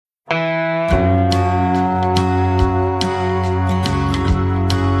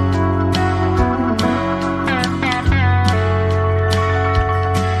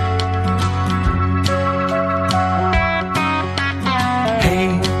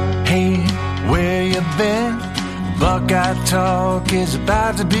Buckeye Talk is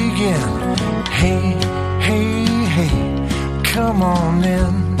about to begin. Hey, hey, hey, come on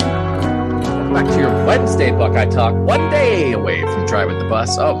in. Back to your Wednesday Buckeye Talk, one day away from driving the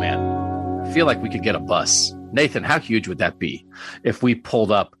bus. Oh, man, I feel like we could get a bus. Nathan, how huge would that be if we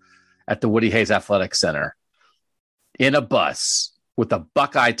pulled up at the Woody Hayes Athletic Center in a bus with a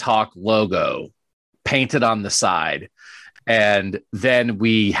Buckeye Talk logo painted on the side, and then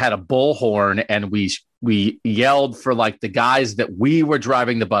we had a bullhorn and we yelled for like the guys that we were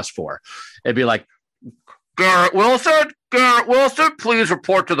driving the bus for? It'd be like, Garrett Wilson, please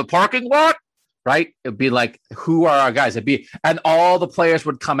report to the parking lot. Right? It'd be like, who are our guys? And all the players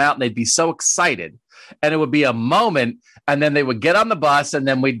would come out and they'd be so excited. And it would be a moment. And then they would get on the bus and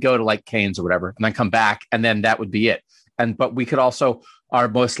then we'd go to like Canes or whatever and then come back. And then that would be it. But we could also, our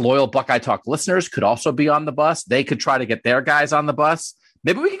most loyal Buckeye Talk listeners could also be on the bus. They could try to get their guys on the bus.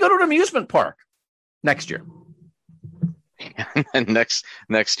 Maybe we could go to an amusement park next year. And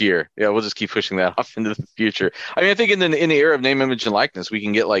next year. Yeah, we'll just keep pushing that off into the future. I mean, I think in the era of name, image, and likeness, we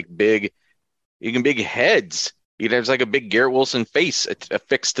can get like big heads. There's like a big Garrett Wilson face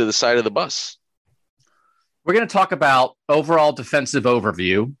affixed to the side of the bus. We're going to talk about overall defensive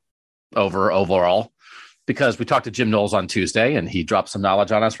overview overall, because we talked to Jim Knowles on Tuesday and he dropped some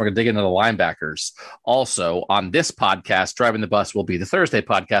knowledge on us. We're going to dig into the linebackers. Also on this podcast, Driving the Bus will be the Thursday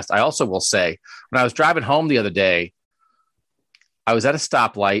podcast. I also will say, when I was driving home the other day, I was at a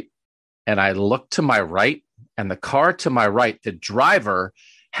stoplight and I looked to my right, and the car to my right, the driver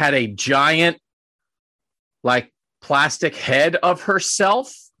had a giant like plastic head of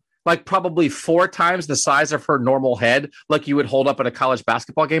herself, like probably 4 times the size of her normal head, like you would hold up at a college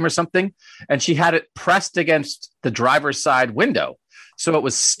basketball game or something. And she had it pressed against the driver's side window. So it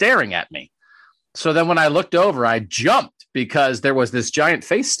was staring at me. So then when I looked over, I jumped because there was this giant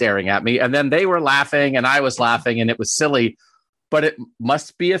face staring at me. And then they were laughing and I was laughing and it was silly. But it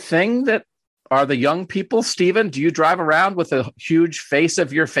must be a thing that are the young people. Steven, do you drive around with a huge face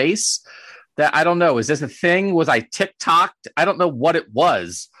of your face? That I don't know. Is this a thing? Was I TikToked? I don't know what it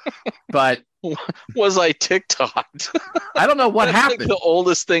was, but was I TikToked? I don't know what happened. Like the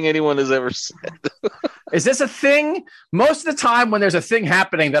oldest thing anyone has ever said. Is this a thing? Most of the time when there's a thing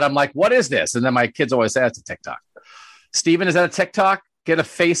happening that I'm like, what is this? And then my kids always say, it's a TikTok. Steven, is that a TikTok? Get a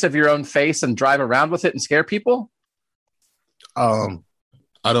face of your own face and drive around with it and scare people? I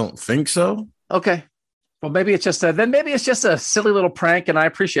don't think so. Okay. Well, maybe it's just a silly little prank, and I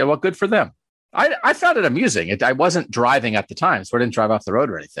appreciate it. Well, good for them. I found it amusing. I wasn't driving at the time, so I didn't drive off the road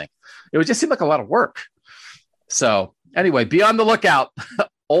or anything. It would just seem like a lot of work. So anyway, be on the lookout.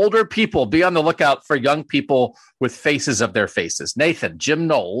 Older people, be on the lookout for young people with faces of their faces. Nathan, Jim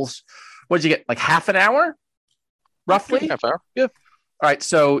Knowles, what did you get? Like half an hour, roughly? Half hour, yeah. All right,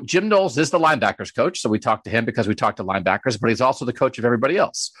 so Jim Knowles is the linebackers coach, so we talked to him because we talked to linebackers, but he's also the coach of everybody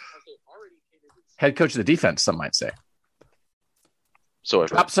else. Head coach of the defense, some might say. So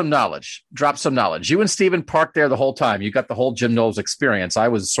Drop some knowledge. You and Steven parked there the whole time. You got the whole Jim Knowles experience. I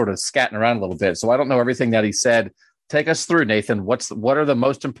was sort of scatting around a little bit, so I don't know everything that he said. Take us through, Nathan. What are the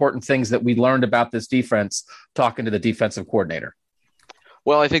most important things that we learned about this defense talking to the defensive coordinator?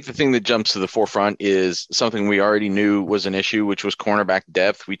 Well, I think the thing that jumps to the forefront is something we already knew was an issue, which was cornerback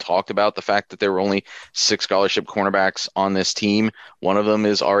depth. We talked about the fact that there were only 6 scholarship cornerbacks on this team. One of them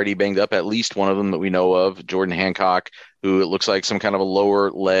is already banged up, at least one of them that we know of, Jordan Hancock, who it looks like some kind of a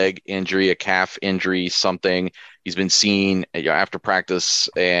lower leg injury, a calf injury, something. He's been seen after practice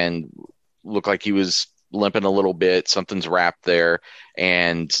and looked like he was limping a little bit. Something's wrapped there.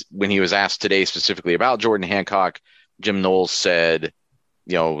 And when he was asked today specifically about Jordan Hancock, Jim Knowles said,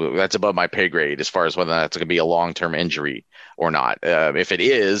 that's above my pay grade as far as whether that's going to be a long-term injury or not. If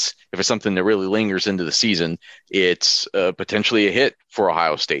it's something that really lingers into the season, it's potentially a hit for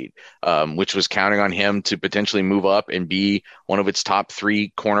Ohio State, which was counting on him to potentially move up and be one of its top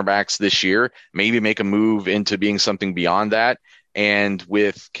 3 cornerbacks this year, maybe make a move into being something beyond that. And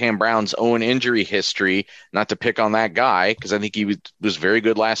with Cam Brown's own injury history, not to pick on that guy, because I think he was very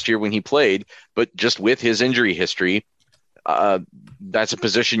good last year when he played, but just with his injury history, that's a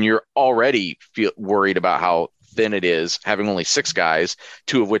position you're already worried about how thin it is, having only 6 guys,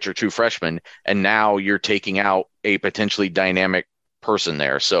 2 of which are true freshmen, and now you're taking out a potentially dynamic person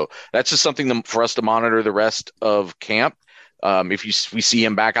there. So that's just something for us to monitor the rest of camp. If we see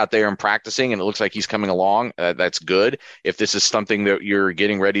him back out there and practicing and it looks like he's coming along, that's good. If this is something that you're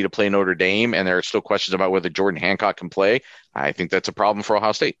getting ready to play Notre Dame and there are still questions about whether Jordan Hancock can play, I think that's a problem for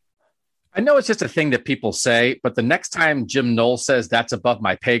Ohio State. I know it's just a thing that people say, but the next time Jim Knowles says that's above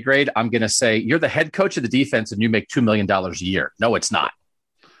my pay grade, I'm going to say, you're the head coach of the defense and you make $2 million a year. No, it's not.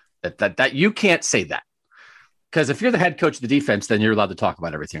 That you can't say that. Because if you're the head coach of the defense, then you're allowed to talk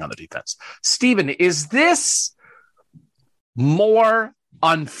about everything on the defense. Steven, is this more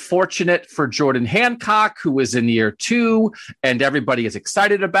unfortunate for Jordan Hancock, who is in year 2 and everybody is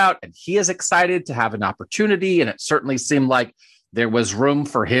excited about, and he is excited to have an opportunity, and it certainly seemed like there was room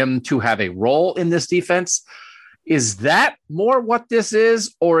for him to have a role in this defense? Is that more what this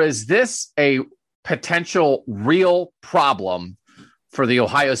is, or is this a potential real problem for the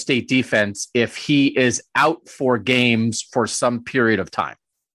Ohio State defense if he is out for games for some period of time?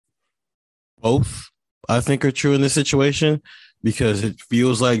 Both, I think, are true in this situation, because it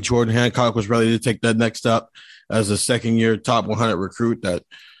feels like Jordan Hancock was ready to take that next step as a second-year top 100 recruit that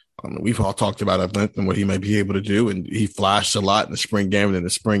we've all talked about at length and what he might be able to do. And he flashed a lot in the spring game and in the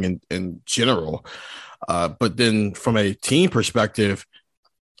spring in general. But then from a team perspective,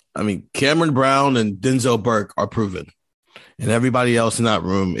 I mean, Cameron Brown and Denzel Burke are proven, and everybody else in that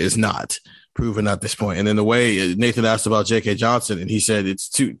room is not proven at this point. And in the way Nathan asked about J.K. Johnson, and he said it's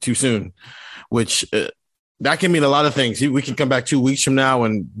too soon, which that can mean a lot of things. We can come back 2 weeks from now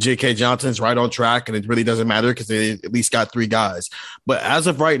and J.K. Johnson's right on track, and it really doesn't matter because they at least got 3 guys. But as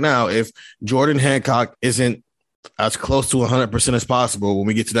of right now, if Jordan Hancock isn't as close to 100% as possible when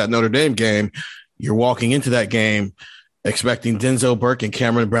we get to that Notre Dame game, you're walking into that game expecting Denzel Burke and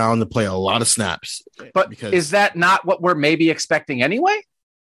Cameron Brown to play a lot of snaps. But is that not what we're maybe expecting anyway?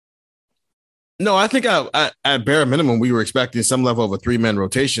 No, I think at bare minimum, we were expecting some level of a 3-man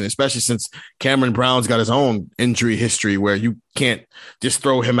rotation, especially since Cameron Brown's got his own injury history where you can't just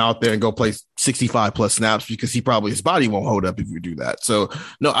throw him out there and go play 65 plus snaps because his body won't hold up if you do that. So,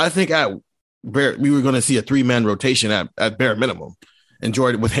 no, I think we were going to see a 3-man rotation at bare minimum. And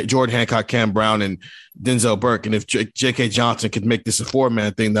with Jordan Hancock, Cam Brown, and Denzel Burke. And if J.K. Johnson could make this a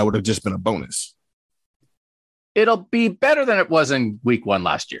 4-man thing, that would have just been a bonus. It'll be better than it was in week 1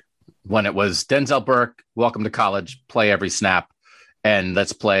 last year, when it was Denzel Burke, welcome to college, play every snap, and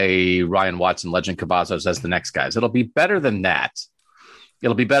let's play Ryan Watson, Legend Cavazos as the next guys. It'll be better than that.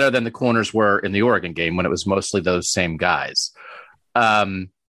 It'll be better than the corners were in the Oregon game when it was mostly those same guys.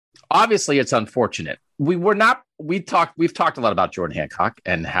 Obviously, it's unfortunate. We've talked a lot about Jordan Hancock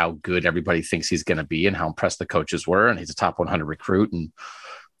and how good everybody thinks he's going to be and how impressed the coaches were. And he's a top 100 recruit, and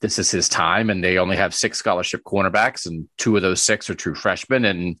this is his time. And they only have 6 scholarship cornerbacks, and 2 of those 6 are true freshmen.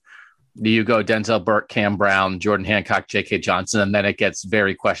 And you go Denzel Burke, Cam Brown, Jordan Hancock, J.K. Johnson, and then it gets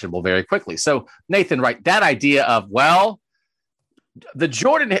very questionable very quickly. So Nathan, right, that idea of,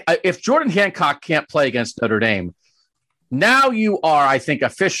 if Jordan Hancock can't play against Notre Dame, now you are, I think,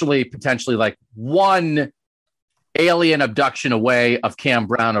 officially potentially like one alien abduction away of Cam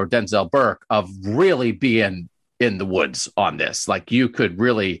Brown or Denzel Burke of really being in the woods on this. Like, you could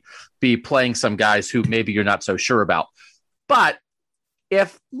really be playing some guys who maybe you're not so sure about. But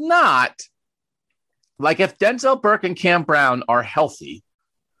if not, like if Denzel Burke and Cam Brown are healthy,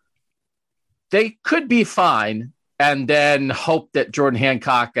 they could be fine, and then hope that Jordan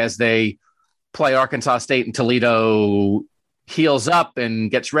Hancock, as they play Arkansas State and Toledo, heals up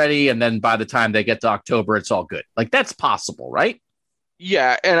and gets ready, and then by the time they get to October, it's all good. Like, that's possible, right?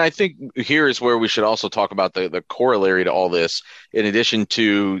 Yeah, and I think here is where we should also talk about the corollary to all this. In addition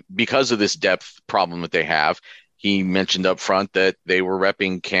to, because of this depth problem that they have, he mentioned up front that they were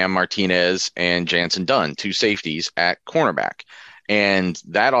repping Cam Martinez and Jansen Dunn, 2 safeties at cornerback. And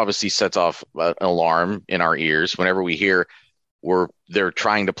that obviously sets off an alarm in our ears whenever we hear they're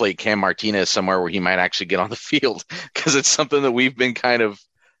trying to play Cam Martinez somewhere where he might actually get on the field, because it's something that we've been kind of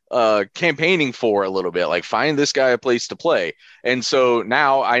campaigning for a little bit, like, find this guy a place to play. And so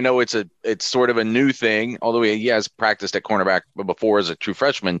now I know it's sort of a new thing, although he has practiced at cornerback before as a true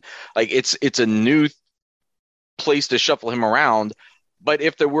freshman. Like, it's a new place to shuffle him around. But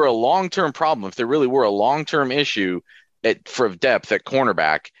if there were a long-term problem, if there really were a long-term issue for depth at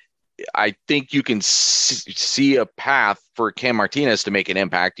cornerback, I think you can see a path for Cam Martinez to make an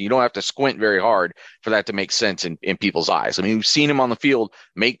impact. You don't have to squint very hard for that to make sense in people's eyes. I mean, we've seen him on the field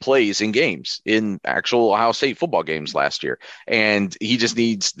make plays in games, in actual Ohio State football games last year. And he just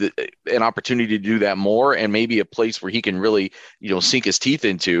needs an opportunity to do that more, and maybe a place where he can really, sink his teeth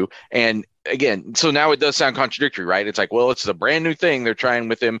into. And again, so now it does sound contradictory, right? It's like, well, it's a brand new thing they're trying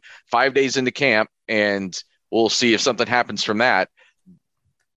with him 5 days into camp, and we'll see if something happens from that.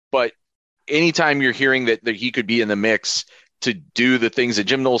 But anytime you're hearing that he could be in the mix to do the things that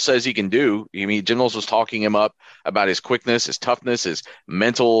Jim Knowles says he can do, I mean, Jim Knowles was talking him up about his quickness, his toughness, his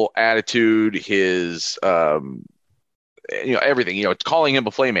mental attitude, his everything, calling him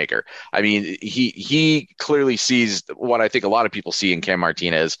a playmaker. I mean, he clearly sees what I think a lot of people see in Cam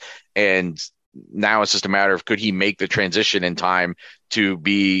Martinez, and now it's just a matter of, could he make the transition in time to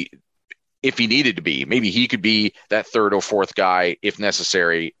be if he needed to be. Maybe he could be that third or fourth guy if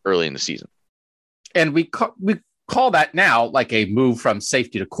necessary early in the season. And we call that now like a move from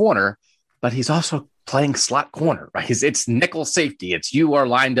safety to corner, but he's also playing slot corner, right? It's nickel safety. It's you are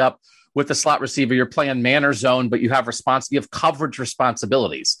lined up with the slot receiver. You're playing man or zone, but you have coverage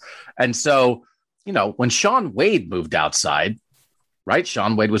responsibilities. And so, when Shaun Wade moved outside, right?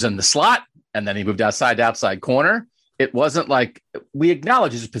 Shaun Wade was in the slot and then he moved outside to outside corner. It wasn't like we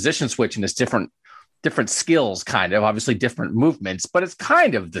acknowledge his position switch and his different skills, kind of obviously different movements, but it's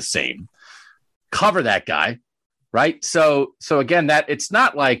kind of the same. Cover that guy, right? So again, that it's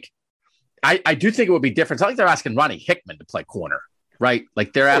not like I do think it would be different. It's not like they're asking Ronnie Hickman to play corner, right?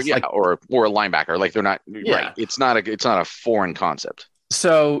 Like they're asking, or a linebacker. Like they're not, right? It's not a foreign concept.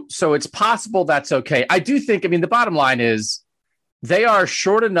 So it's possible that's okay. I do think. I mean, the bottom line is they are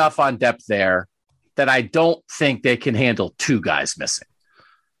short enough on depth there that I don't think they can handle two guys missing,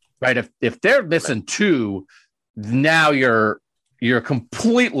 right? If they're missing two, now you're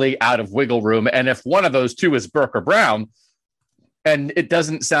completely out of wiggle room. And if one of those two is Burke or Brown, and it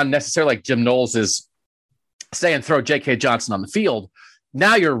doesn't sound necessarily like Jim Knowles is saying throw J.K. Johnson on the field,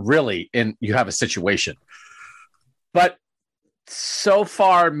 now you're really you have a situation. But so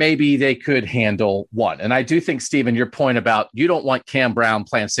far, maybe they could handle one. And I do think, Stephen, your point about you don't want Cam Brown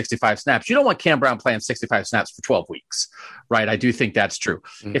playing 65 snaps. You don't want Cam Brown playing 65 snaps for 12 weeks, right? I do think that's true.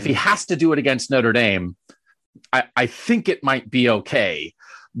 Mm-hmm. If he has to do it against Notre Dame, I think it might be okay.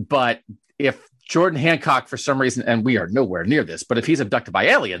 But if Jordan Hancock, for some reason, and we are nowhere near this, but if he's abducted by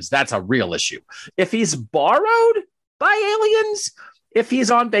aliens, that's a real issue. If he's borrowed by aliens, if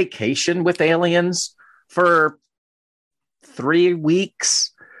he's on vacation with aliens for 3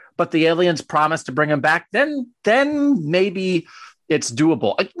 weeks, but the aliens promise to bring him back, then maybe it's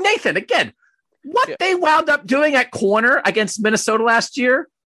doable. Nathan, again, they wound up doing at corner against Minnesota last year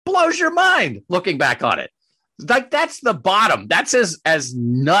blows your mind looking back on it. Like that's the bottom. That's as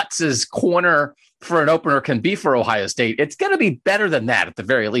nuts as corner for an opener can be for Ohio State. It's going to be better than that at the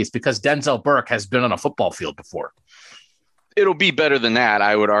very least because Denzel Burke has been on a football field before. It'll be better than that.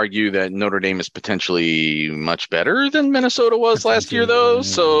 I would argue that Notre Dame is potentially much better than Minnesota was last year, though.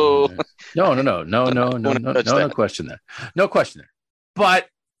 So no question there. No question there. But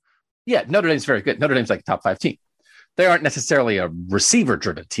yeah, Notre Dame's very good. Notre Dame's like a top 5 team. They aren't necessarily a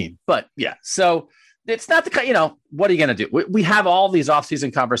receiver-driven team, but yeah. So it's not what are you going to do? We have all these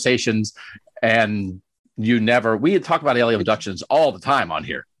offseason conversations, and we talk about alien abductions all the time on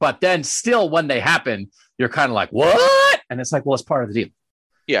here, but then still when they happen, you're kind of like, what? And it's like, well, it's part of the deal.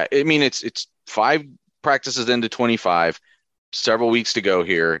 Yeah. I mean, it's 5 practices into 25, several weeks to go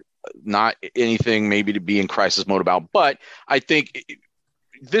here. Not anything maybe to be in crisis mode about, but I think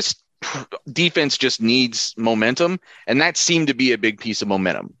this defense just needs momentum, and that seemed to be a big piece of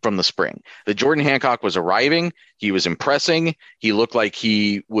momentum from the spring. The Jordan Hancock was arriving. He was impressing. He looked like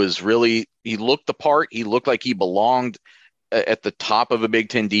he looked the part. He looked like he belonged at the top of a Big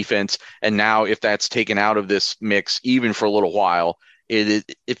Ten defense. And now if that's taken out of this mix, even for a little while,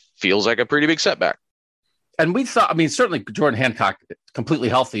 it feels like a pretty big setback. And we thought, certainly Jordan Hancock, completely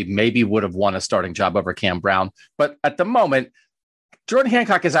healthy, maybe would have won a starting job over Cam Brown. But at the moment, Jordan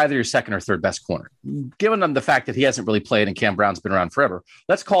Hancock is either your second or third best corner. Given them the fact that he hasn't really played and Cam Brown's been around forever,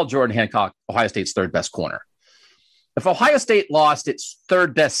 let's call Jordan Hancock Ohio State's third best corner. If Ohio State lost its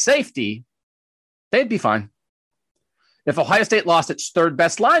third best safety, they'd be fine. If Ohio State lost its third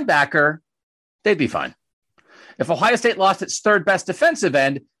best linebacker, they'd be fine. If Ohio State lost its third best defensive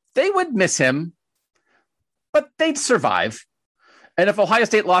end, they would miss him, but they'd survive. And if Ohio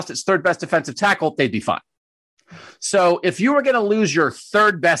State lost its third best defensive tackle, they'd be fine. So if you were going to lose your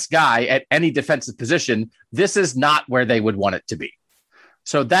third best guy at any defensive position, this is not where they would want it to be.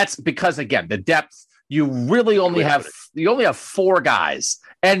 So that's because, again, the depth, you really only have 4 guys,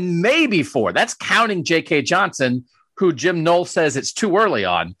 and maybe 4. That's counting J.K. Johnson, who Jim Knowles says it's too early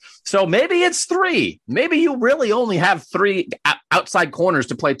on. So maybe it's 3. Maybe you really only have 3 outside corners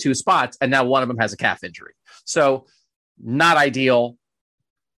to play 2 spots, and now one of them has a calf injury. So not ideal.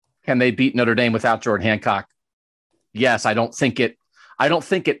 Can they beat Notre Dame without Jordan Hancock? Yes, I don't think it,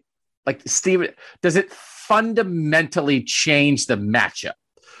 like Steve, does it fundamentally change the matchup?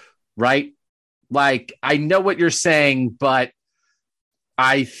 Right? Like, I know what you're saying, but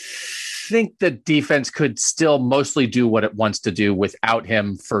I think the defense could still mostly do what it wants to do without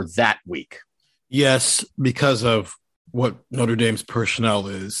him for that week. Yes, because of what Notre Dame's personnel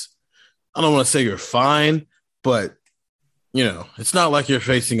is. I don't want to say you're fine, but, it's not like you're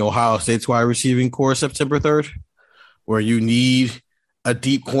facing Ohio State's wide receiving core September 3rd. Where you need a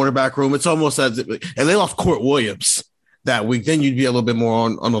deep cornerback room. It's almost as if, and they lost Court Williams that week, then you'd be a little bit more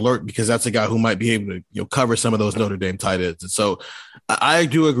on alert because that's a guy who might be able to cover some of those Notre Dame tight ends. And so I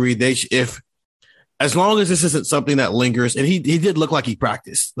do agree as long as this isn't something that lingers, and he did look like he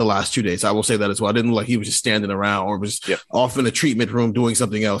practiced the last 2 days. I will say that as well. I didn't look like he was just standing around or was off in a treatment room doing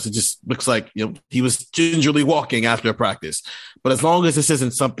something else. It just looks like he was gingerly walking after a practice. But as long as this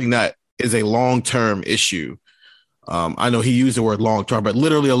isn't something that is a long-term issue, I know he used the word long-term, but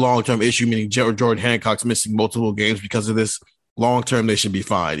literally a long-term issue, meaning Jordan Hancock's missing multiple games because of this. Long-term, they should be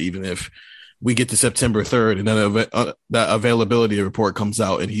fine, even if we get to September 3rd and then that availability report comes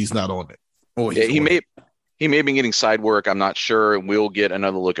out and he's not on it. He may have been getting side work. I'm not sure. We'll get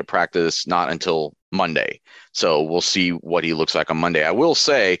another look at practice not until Monday. So we'll see what he looks like on Monday. I will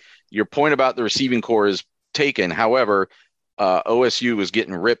say your point about the receiving core is taken. However, OSU was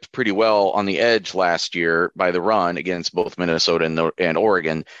getting ripped pretty well on the edge last year by the run against both Minnesota and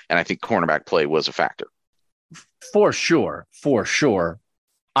Oregon. And I think cornerback play was a factor. For sure.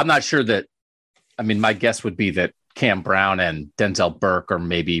 I'm not sure that, my guess would be that Cam Brown and Denzel Burke are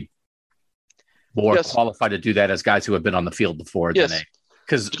maybe more qualified to do that as guys who have been on the field before than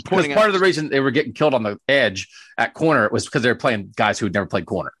because part of the reason they were getting killed on the edge at corner was because they were playing guys who had never played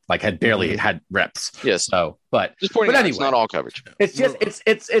corner, like had barely had reps. Yes. So, but anyway, it's not all coverage. It's just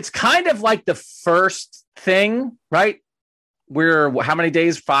it's kind of like the first thing, right? We're how many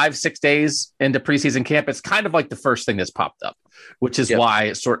days? 5-6 days into preseason camp. It's kind of like the first thing that's popped up, which is why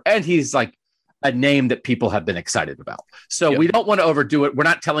it's and he's like a name that people have been excited about. So we don't want to overdo it. We're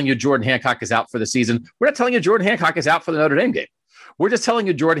not telling you Jordan Hancock is out for the season. We're not telling you Jordan Hancock is out for the Notre Dame game. We're just telling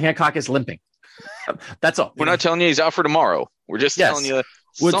you Jordan Hancock is limping. That's all. We're not telling you he's out for tomorrow. We're just telling you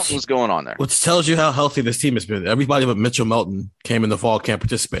something's going on there. Which tells you how healthy this team has been. Everybody but Mitchell Melton came in the fall camp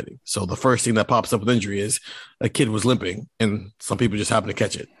participating. So the first thing that pops up with injury is a kid was limping, and some people just happen to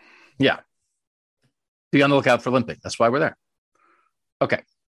catch it. Yeah. Be on the lookout for limping. That's why we're there. Okay.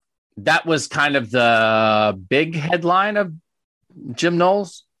 That was kind of the big headline of Jim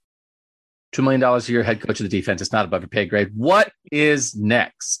Knowles. $2 million a year, head coach of the defense. It's not above your pay grade. What is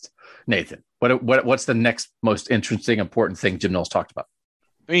next, Nathan? What's the next most interesting, important thing Jim Knowles talked about?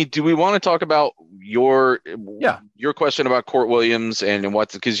 Do we want to talk about your question about Court Williams and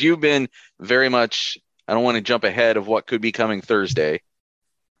what's because you've been very much. I don't want to jump ahead of what could be coming Thursday.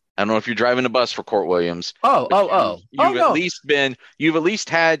 I don't know if you're driving a bus for Court Williams. You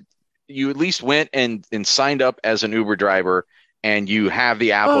at least went and signed up as an Uber driver, and you have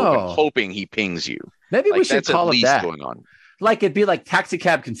the app open, hoping he pings you. Maybe we should call it that. Going on. Like it'd be like taxi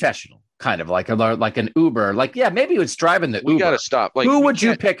cab confessional, kind of like an Uber. Like maybe it's driving the Uber. We got to stop. Like, who would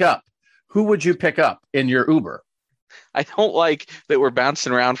you pick up? Who would you pick up in your Uber? I don't like that we're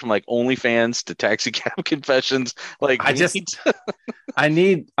bouncing around from like OnlyFans to taxi cab confessions. Like I'm just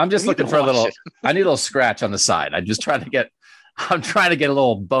looking for a little. I need a little scratch on the side. I'm trying to get a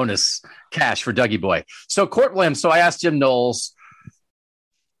little bonus cash for Dougie Boy. So Court Williams. So I asked Jim Knowles,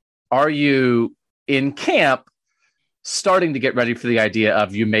 are you in camp starting to get ready for the idea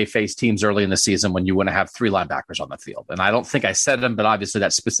of you may face teams early in the season when you want to have 3 linebackers on the field? And I don't think I said them, but obviously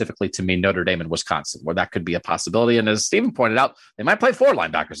that's specifically to me Notre Dame and Wisconsin, where that could be a possibility. And as Stephen pointed out, they might play 4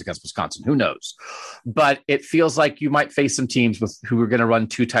 linebackers against Wisconsin. Who knows? But it feels like you might face some teams who are going to run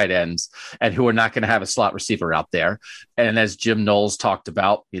 2 tight ends and who are not going to have a slot receiver out there. And as Jim Knowles talked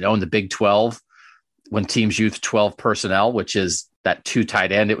about, in the Big 12, when teams use 12 personnel, which is that 2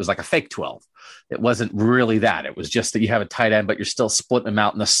 tight end, it was like a fake 12. It wasn't really that. It was just that you have a tight end, but you're still splitting him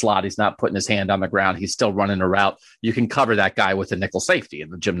out in the slot. He's not putting his hand on the ground. He's still running a route. You can cover that guy with a nickel safety in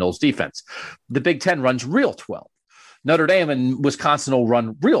the Jim Knowles defense. The Big Ten runs real 12. Notre Dame and Wisconsin will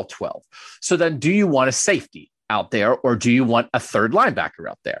run real 12. So then do you want a safety out there or do you want a third linebacker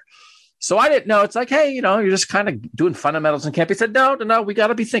out there? So I didn't know. It's like, hey, you're just kind of doing fundamentals in camp. He said, no, we got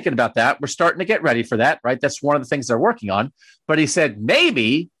to be thinking about that. We're starting to get ready for that, right? That's one of the things they're working on. But he said,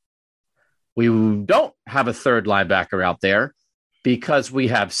 maybe we don't have a third linebacker out there because we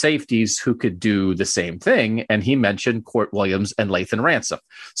have safeties who could do the same thing. And he mentioned Court Williams and Lathan Ransom.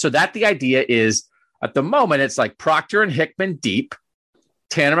 So that the idea is at the moment, it's like Proctor and Hickman deep,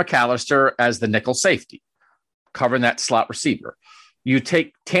 Tanner McAllister as the nickel safety, covering that slot receiver. You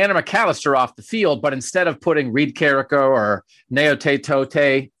take Tanner McAllister off the field, but instead of putting Reed Carrico or Neote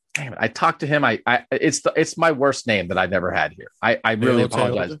Tote, damn it, I talked to him. It's my worst name that I've ever had here. I really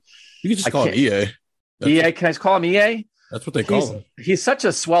apologize. You can just call him EA. EA, can I just call him EA? That's what they call him. He's such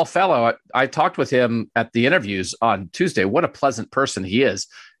a swell fellow. I talked with him at the interviews on Tuesday. What a pleasant person he is.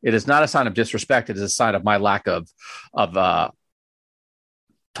 It is not a sign of disrespect. It is a sign of my lack of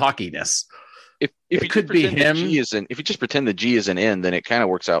talkiness. If you could be him, if you just pretend the G is an N, then it kind of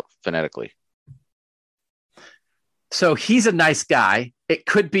works out phonetically. So he's a nice guy. It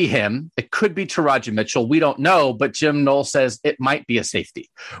could be him. It could be Taraji Mitchell. We don't know, but Jim Knowles says it might be a safety,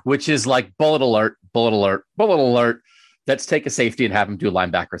 which is like bullet alert, bullet alert, bullet alert. Let's take a safety and have him do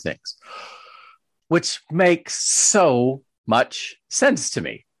linebacker things, which makes so much sense to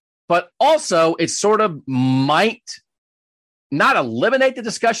me. But also it sort of might not eliminate the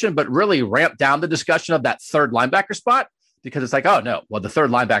discussion, but really ramp down the discussion of that third linebacker spot, because it's like, oh no, well, the third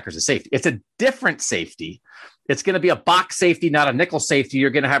linebacker is a safety. It's a different safety. It's going to be a box safety, not a nickel safety.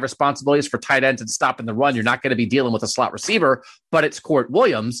 You're going to have responsibilities for tight ends and stopping the run. You're not going to be dealing with a slot receiver, but it's Court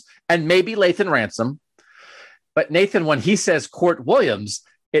Williams and maybe Lathan Ransom. But Nathan, when he says Court Williams,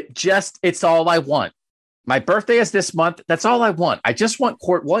 it's all I want. My birthday is this month. That's all I want. I just want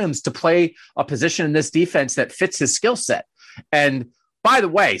Court Williams to play a position in this defense that fits his skill set. And by the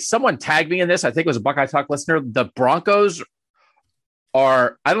way, someone tagged me in this. I think it was a Buckeye Talk listener. The Broncos I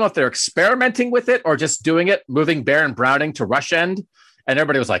don't know if they're experimenting with it or just doing it, moving Baron Browning to rush end. And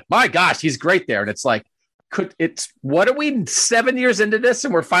everybody was like, my gosh, he's great there. And it's like, what are we 7 years into this?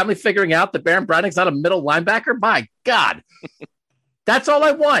 And we're finally figuring out that Baron Browning's not a middle linebacker. My God, that's all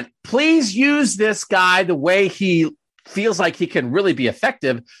I want. Please use this guy the way he feels like he can really be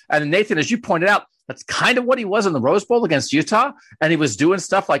effective. And Nathan, as you pointed out, that's kind of what he was in the Rose Bowl against Utah. And he was doing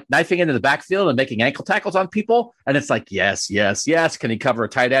stuff like knifing into the backfield and making ankle tackles on people. And it's like, yes, yes, yes. Can he cover a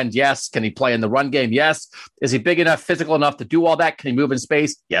tight end? Yes. Can he play in the run game? Yes. Is he big enough, physical enough to do all that? Can he move in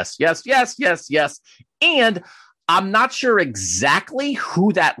space? Yes, yes, yes, yes, yes. And I'm not sure exactly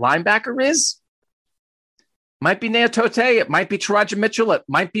who that linebacker is. Might be Neotote. It might be Taraji Mitchell. It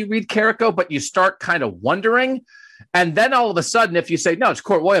might be Reed Carrico, but you start kind of wondering. And then all of a sudden, if you say, no, it's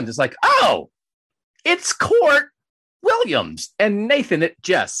Court Williams, it's like, oh, it's Court Williams. And Nathan, it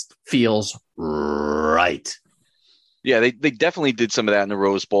just feels right. Yeah, they definitely did some of that in the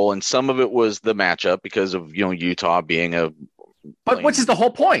Rose Bowl, and some of it was the matchup because of Utah being which is the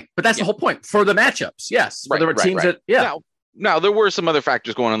whole point. But that's the whole point for the matchups. Yes, there were teams that Now there were some other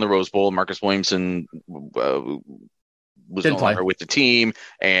factors going on in the Rose Bowl. Marcus Williamson was no longer with the team,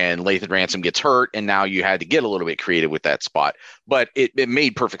 and Lathan Ransom gets hurt, and now you had to get a little bit creative with that spot. But it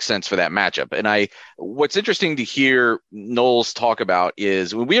made perfect sense for that matchup. And what's interesting to hear Knowles talk about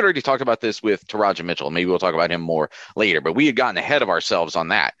is we had already talked about this with Taraji Mitchell. Maybe we'll talk about him more later, but we had gotten ahead of ourselves on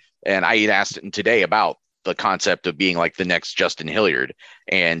that. And I had asked him today about the concept of being like the next Justin Hilliard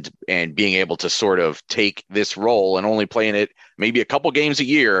and being able to sort of take this role and only playing it maybe a couple games a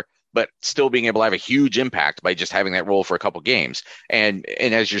year, but still being able to have a huge impact by just having that role for a couple games. And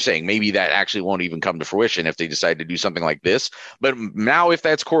as you're saying, maybe that actually won't even come to fruition if they decide to do something like this. But now if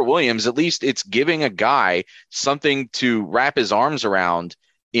that's Court Williams, at least it's giving a guy something to wrap his arms around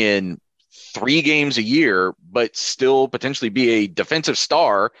in 3 games a year, but still potentially be a defensive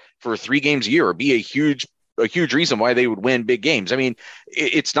star for 3 games a year, or be a huge reason why they would win big games. I mean,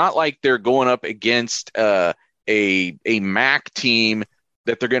 it's not like they're going up against a MAC team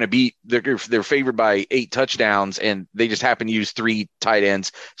that they're going to beat. They're favored by 8 touchdowns, and they just happen to use 3 tight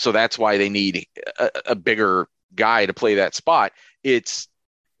ends. So that's why they need a bigger guy to play that spot. It's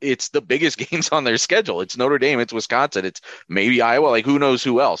the biggest games on their schedule. It's Notre Dame, it's Wisconsin, it's maybe Iowa, like who knows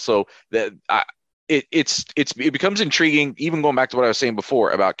who else. So that it becomes intriguing, even going back to what I was saying before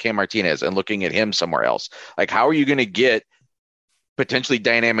about Cam Martinez and looking at him somewhere else. Like, how are you going to get potentially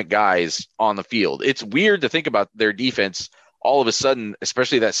dynamic guys on the field? It's weird to think about their defense all of a sudden,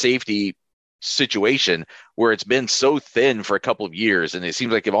 especially that safety situation where it's been so thin for a couple of years, and it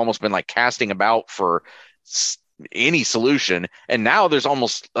seems like they've almost been like casting about for any solution. And now there's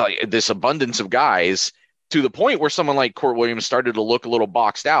almost this abundance of guys to the point where someone like Court Williams started to look a little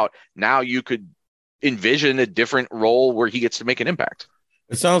boxed out. Now you could envision a different role where he gets to make an impact.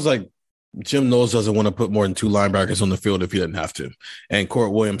 It sounds like Jim Knowles doesn't want to put more than 2 linebackers on the field if he doesn't have to. And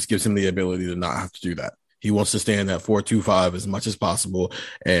Court Williams gives him the ability to not have to do that. He wants to stand at 4-2-5 as much as possible.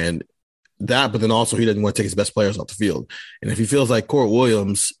 And that, but then also he doesn't want to take his best players off the field. And if he feels like Court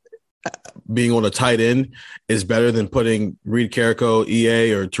Williams being on a tight end is better than putting Reed Carrico,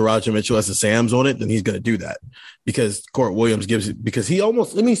 EA, or Taraji Mitchell as the Sams on it, then he's going to do that because Court Williams gives it, because he's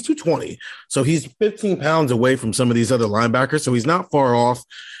 220. So he's 15 pounds away from some of these other linebackers. So he's not far off.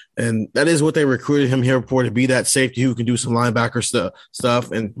 And that is what they recruited him here for, to be that safety who can do some linebacker stuff.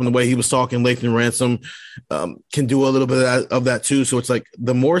 And from the way he was talking, Lathan Ransom can do a little bit of that too. So it's like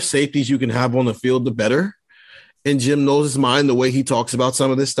the more safeties you can have on the field, the better. In Jim Knowles' mind, the way he talks about some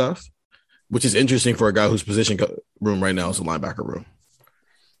of this stuff, which is interesting for a guy whose position room right now is a linebacker room.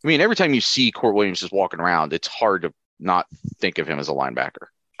 I mean, every time you see Court Williams just walking around, it's hard to not think of him as a linebacker.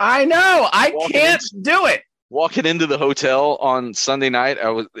 I know. I can't do it. Walking into the hotel on Sunday night,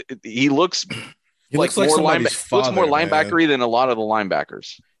 he looks He looks like somebody's father, looks more man. linebackery than a lot of the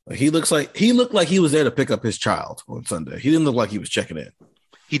linebackers. He looked like he was there to pick up his child on Sunday. He didn't look like he was checking in.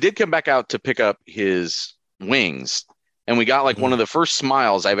 He did come back out to pick up his wings, and we got like one of the first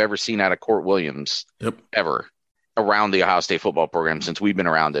smiles I've ever seen out of Court Williams ever around the Ohio State football program since we've been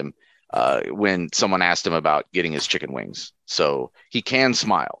around him. When someone asked him about getting his chicken wings, so he can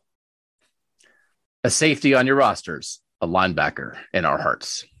smile. A safety on your rosters, a linebacker in our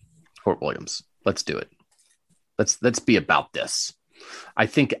hearts. Court Williams. Let's do it. Let's be about this. I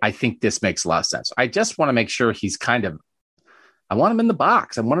think this makes a lot of sense. I just want to make sure he's I want him in the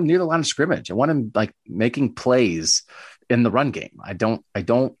box. I want him near the line of scrimmage. I want him like making plays in the run game.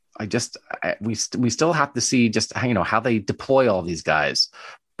 We still have to see just, how they deploy all these guys,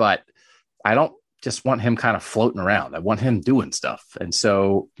 but I don't just want him kind of floating around. I want him doing stuff. And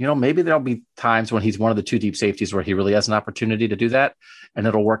so, maybe there'll be times when he's one of the two deep safeties where he really has an opportunity to do that and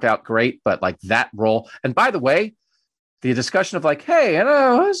it'll work out great. But like that role, and by the way, the discussion of like, hey,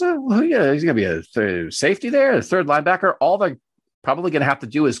 he's going to be a safety there, a third linebacker. All they're probably going to have to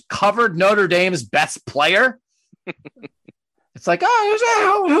do is cover Notre Dame's best player. It's like, who's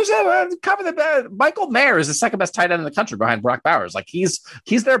that? Cover the Michael Mayer is the second best tight end in the country behind Brock Bowers. Like he's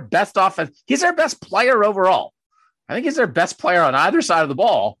their best offense. He's their best player overall. I think he's their best player on either side of the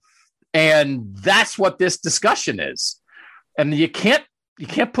ball. And that's what this discussion is. And you can't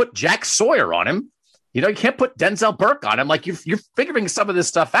put Jack Sawyer on him. You can't put Denzel Burke on him. Like you're figuring some of this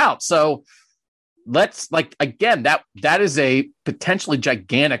stuff out. So let's again, that is a potentially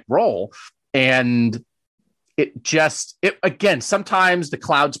gigantic role. And again, sometimes the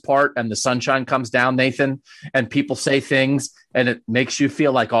clouds part and the sunshine comes down, Nathan, and people say things and it makes you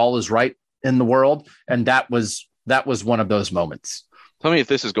feel like all is right in the world. And that was one of those moments. Tell me if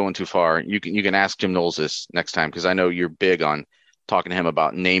this is going too far. You can ask Jim Knowles this next time, because I know you're big on talking to him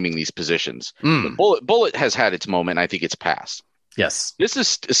about naming these positions. Bullet has had its moment. I think it's passed. Yes. This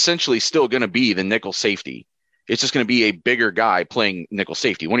is essentially still going to be the nickel safety. It's just going to be a bigger guy playing nickel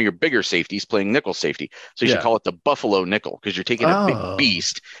safety. One of your bigger safeties playing nickel safety. So you should call it the Buffalo nickel, because you're taking a big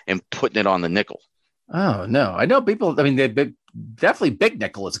beast and putting it on the nickel. Oh, no. I know people, definitely big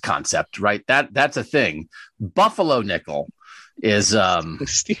nickel is a concept, right? That's a thing. Buffalo nickel is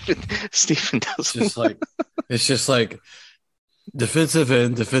Stephen does. It's just like defensive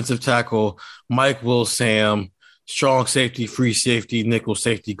end, defensive tackle, Mike Will Sam, strong safety, free safety, nickel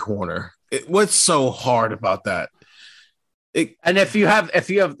safety, corner. What's so hard about that? And if the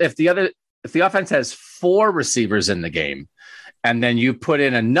offense has 4 receivers in the game, and then you put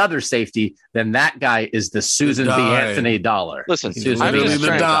in another safety, then that guy is the Susan B. Anthony dollar. Listen, he's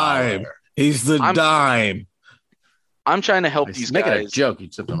the dime. He's the dime. I'm trying to help these guys. Making a joke. You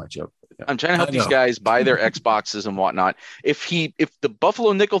took my joke. I'm trying to help these guys buy their Xboxes and whatnot. If the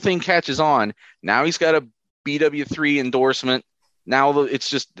Buffalo nickel thing catches on, now he's got a BW3 endorsement. Now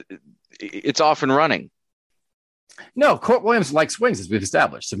it's off and running. No, Court Williams likes wings, as we've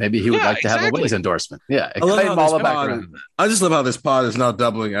established. So maybe he would like to have a wings endorsement. Yeah. I just love how this pod is now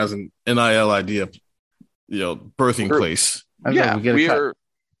doubling as an NIL idea, birthing place. We're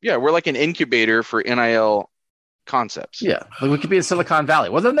like an incubator for NIL concepts. Yeah. Like we could be in Silicon Valley.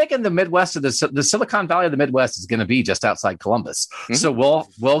 Well, they're making the Midwest of the Silicon Valley of the Midwest is going to be just outside Columbus. Mm-hmm. So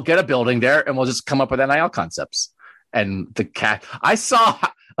we'll get a building there and we'll just come up with NIL concepts. And I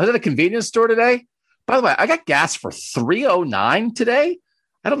was at a convenience store today. By the way, I got gas for $3.09 today.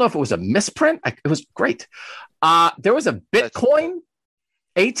 I don't know if it was a misprint. It was great. There was a Bitcoin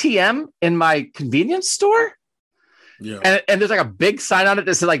ATM in my convenience store. Yeah. And there's like a big sign on it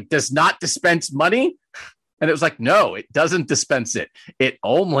that says like does not dispense money. And it was like, no, it doesn't dispense it. It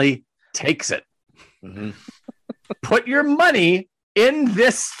only takes it. Mm-hmm. Put your money in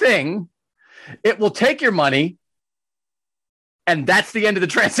this thing. It will take your money. And that's the end of the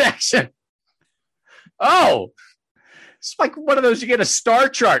transaction. Oh, it's like one of those, you get a star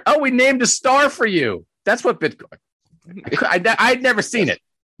chart. Oh, we named a star for you. That's what Bitcoin. I'd never seen it.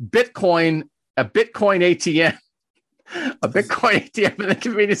 A Bitcoin ATM. A Bitcoin ATM in the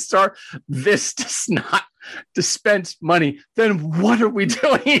convenience store. This does not dispense money. Then what are we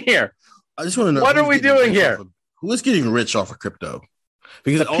doing here? I just want to know what are we doing here? Who is getting rich off of crypto?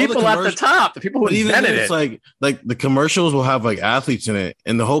 Because the people at the top, the people who invented it. Like the commercials will have like athletes in it,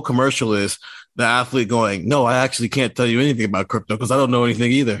 and the whole commercial is the athlete going, "No, I actually can't tell you anything about crypto because I don't know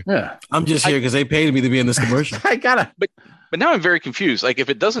anything either. Yeah, I'm just here because they paid me to be in this commercial." But now I'm very confused. Like if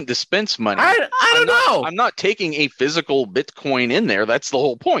it doesn't dispense money, I don't know. I'm not taking a physical Bitcoin in there. That's the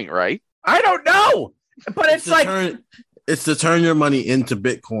whole point, right? I don't know. But it's to turn your money into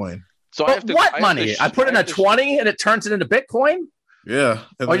Bitcoin. So I put in a 20 and it turns it into Bitcoin. Yeah.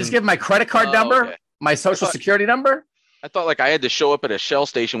 Or just give him my credit card number, okay. my social security number. I thought like I had to show up at a Shell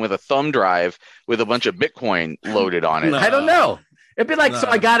station with a thumb drive with a bunch of Bitcoin loaded on it. No. I don't know. It'd be like, so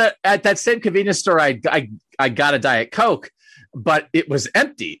Nah. I got at that same convenience store, I got a Diet Coke, but it was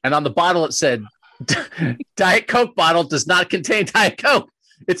empty. And on the bottle, it said, Diet Coke bottle does not contain Diet Coke.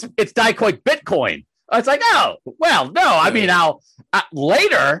 It's Diet Coke Bitcoin. I was like, oh, well, no. I mean,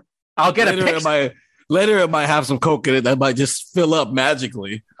 later I'll get a picture. Later, it might have some Coke in it that might just fill up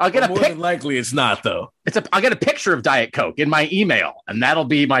magically. I'll get More than likely, it's not, though. I'll get a picture of Diet Coke in my email, and that'll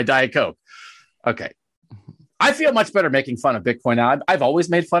be my Diet Coke. Okay. I feel much better making fun of Bitcoin now. I've always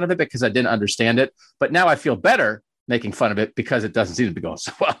made fun of it because I didn't understand it, but now I feel better making fun of it because it doesn't seem to be going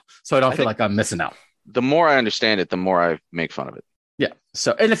so well. So I don't feel like I'm missing out. The more I understand it, the more I make fun of it. Yeah.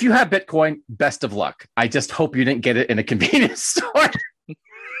 So, and if you have Bitcoin, best of luck. I just hope you didn't get it in a convenience store.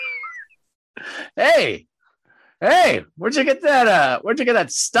 Hey, where'd you get that? Where'd you get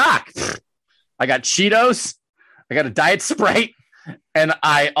that stock? I got Cheetos. I got a Diet Sprite, and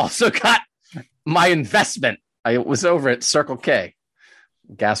I also got my investment. I was over at Circle K.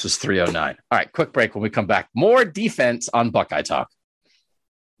 Gas was $3.09. All right, quick break. When we come back, more defense on Buckeye Talk.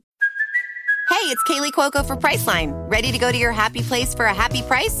 Hey, it's Kaylee Cuoco for Priceline. Ready to go to your happy place for a happy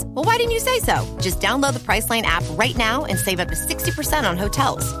price? Well, why didn't you say so? Just download the Priceline app right now and save up to 60% on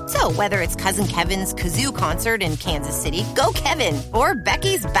hotels. So whether it's Cousin Kevin's Kazoo Concert in Kansas City, go Kevin, or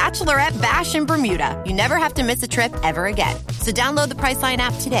Becky's Bachelorette Bash in Bermuda, you never have to miss a trip ever again. So download the Priceline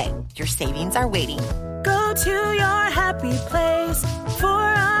app today. Your savings are waiting. Go to your happy place for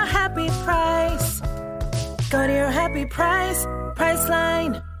a happy price. Go to your happy price,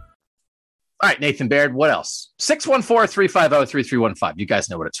 Priceline. All right, Nathan Baird, what else? 614-350-3315. You guys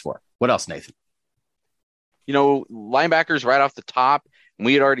know what it's for. What else, Nathan? You know, linebackers right off the top.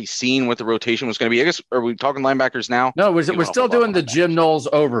 We had already seen what the rotation was going to be. I guess, are we talking linebackers now? No, we're still doing the Jim Knowles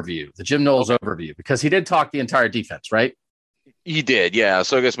overview. The Jim Knowles overview, because he did talk the entire defense, right? He did, yeah.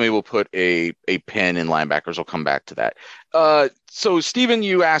 So I guess maybe we'll put a pin in linebackers. We'll come back to that. So, Stephen,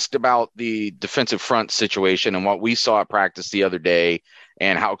 you asked about the defensive front situation and what we saw at practice the other day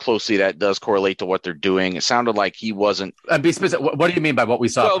and how closely that does correlate to what they're doing. It sounded like he wasn't. Be specific. What do you mean by what we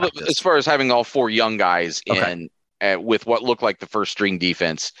saw? Well, as far as having all four young guys Okay. in with what looked like the first string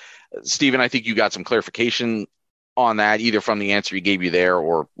defense. Stephen, I think you got some clarification on that, either from the answer he gave you there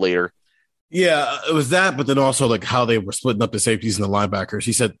or later. Yeah, it was that, but then also like how they were splitting up the safeties and the linebackers.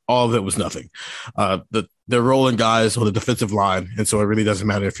 He said all of it was nothing. They're rolling guys on the defensive line, and so it really doesn't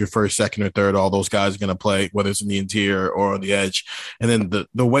matter if you're first, second, or third. All those guys are going to play, whether it's in the interior or on the edge. And then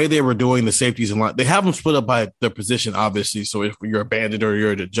the way they were doing the safeties and line, they have them split up by their position, obviously. So if you're a bandit or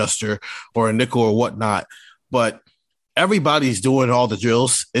you're an adjuster or a nickel or whatnot, but everybody's doing all the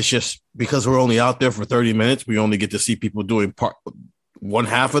drills. It's just because we're only out there for 30 minutes, we only get to see people doing one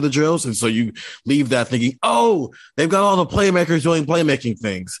half of the drills. And so you leave that thinking, oh, they've got all the playmakers doing playmaking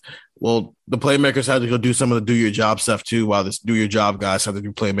things. Well, the playmakers had to go do some of the do your job stuff too, while this do your job guys had to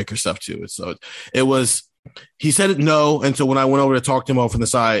do playmaker stuff too. So it was, he said it no. And so when I went over to talk to him off on the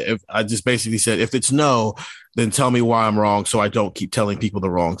side, I just basically said, if it's no, then tell me why I'm wrong, so I don't keep telling people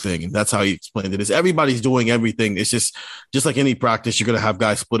the wrong thing. And that's how he explained it. Is everybody's doing everything. It's just like any practice, you're going to have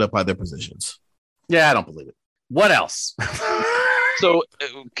guys split up by their positions. Yeah, I don't believe it. What else? So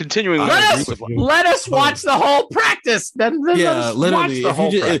continuing, let us watch the whole practice. Then Yeah, literally.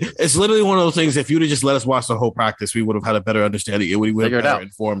 Practice. It's literally one of those things. If you'd have just let us watch the whole practice, we would have had a better understanding. We would have better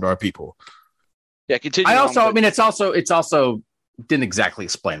informed our people. Yeah, continue. It's also didn't exactly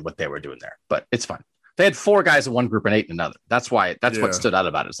explain what they were doing there, but it's fine. They had 4 guys in one group and 8 in another. That's what stood out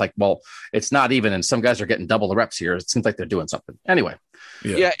about it. It's like, well, it's not even, and some guys are getting double the reps here. It seems like they're doing something anyway.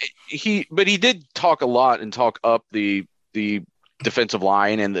 Yeah, he did talk a lot and talk up the defensive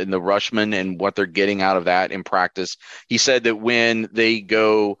line and the rushmen and what they're getting out of that in practice. He said that when they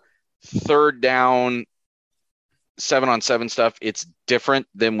go third down, 7-on-7 stuff, it's different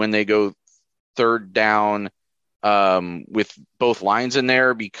than when they go third down with both lines in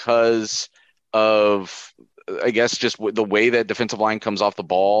there because of, I guess, just the way that defensive line comes off the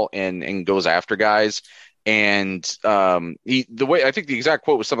ball and goes after guys. And I think the exact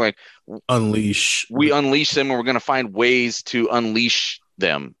quote was something like, we unleash them and we're going to find ways to unleash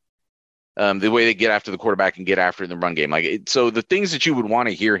them. The way they get after the quarterback and get after the run game. So the things that you would want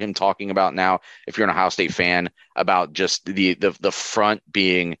to hear him talking about now, if you're an Ohio State fan, about just the front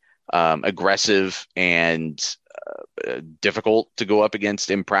being aggressive and difficult to go up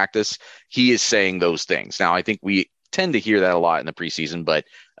against in practice, he is saying those things. Now, I think we tend to hear that a lot in the preseason, but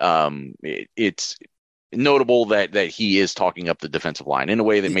it's notable that he is talking up the defensive line in a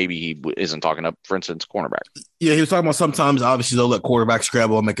way that maybe he isn't talking up, for instance, cornerback. Yeah, he was talking about sometimes, obviously, they'll let quarterbacks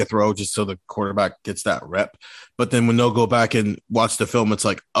scramble and make a throw just so the quarterback gets that rep. But then when they'll go back and watch the film, it's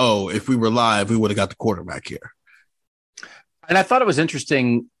like, oh, if we were live, we would have got the quarterback here. And I thought it was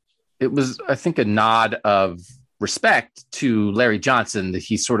interesting. It was, I think, a nod of respect to Larry Johnson that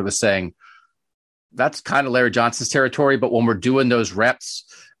he sort of was saying, that's kind of Larry Johnson's territory. But when we're doing those reps,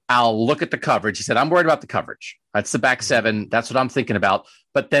 I'll look at the coverage. He said, I'm worried about the coverage. That's the back seven. That's what I'm thinking about.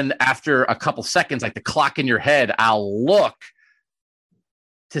 But then after a couple seconds, like the clock in your head, I'll look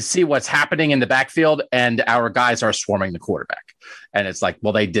to see what's happening in the backfield, and our guys are swarming the quarterback. And it's like,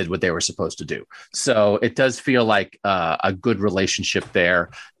 well, they did what they were supposed to do. So it does feel like a good relationship there.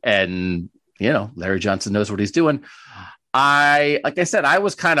 And, Larry Johnson knows what he's doing. Like I said, I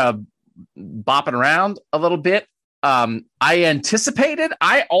was kind of bopping around a little bit. I anticipated,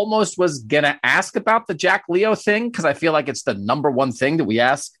 I almost was going to ask about the Jack Leo thing because I feel like it's the number one thing that we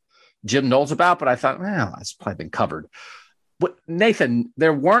ask Jim Knowles about, but I thought, well, that's probably been covered. But Nathan,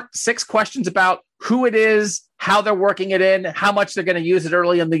 there weren't 6 questions about who it is, how they're working it in, how much they're going to use it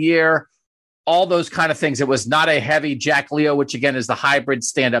early in the year, all those kind of things. It was not a heavy Jack Leo, which again is the hybrid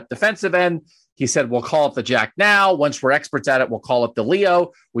stand-up defensive end. He said, we'll call it the Jack now. Once we're experts at it, we'll call it the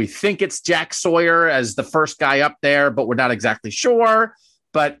Leo. We think it's Jack Sawyer as the first guy up there, but we're not exactly sure.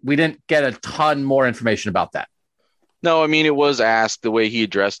 But we didn't get a ton more information about that. No, I mean, it was asked. The way he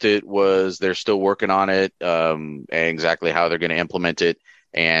addressed it was they're still working on it, and exactly how they're going to implement it.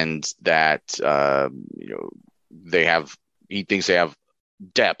 And that, he thinks they have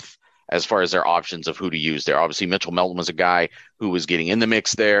depth as far as their options of who to use there. Obviously, Mitchell Melton was a guy who was getting in the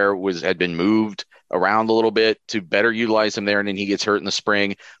mix there, had been moved around a little bit to better utilize him there, and then he gets hurt in the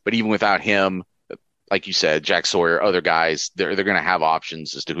spring. But even without him, like you said, Jack Sawyer, other guys, they're going to have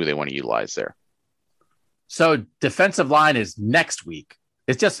options as to who they want to utilize there. So defensive line is next week.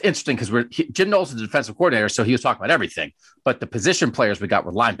 It's just interesting because Jim Knowles is the defensive coordinator, so he was talking about everything. But the position players we got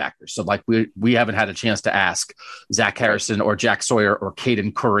were linebackers. So like we haven't had a chance to ask Zach Harrison or Jack Sawyer or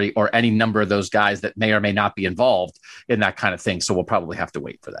Caden Curry or any number of those guys that may or may not be involved in that kind of thing. So we'll probably have to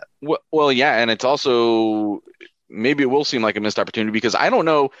wait for that. Well, yeah, and it's also maybe it will seem like a missed opportunity because I don't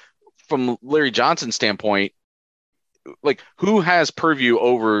know from Larry Johnson's standpoint, like who has purview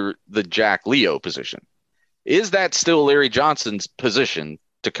over the Jack Leo position. Is that still Larry Johnson's position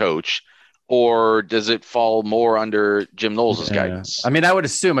to coach, or does it fall more under Jim Knowles' guidance? I mean, I would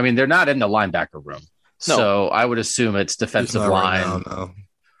assume. I mean, they're not in the linebacker room, No. So I would assume it's defensive line. Right now, no.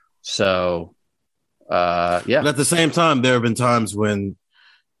 So, yeah. But at the same time, there have been times when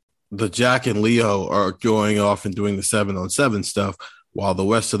the Jack and Leo are going off and doing the 7-on-7 stuff while the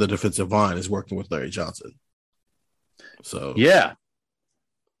rest of the defensive line is working with Larry Johnson. So, Yeah.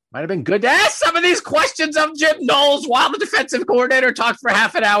 Might have been good to ask some of these questions of Jim Knowles while the defensive coordinator talked for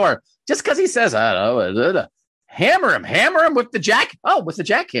half an hour. Just because he says, I don't know, hammer him with the Jack. Oh, with the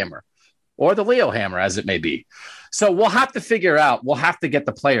jackhammer or the Leo hammer, as it may be. So we'll have to figure out, we'll have to get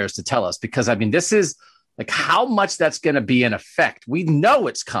the players to tell us, because I mean, this is like how much that's going to be in effect. We know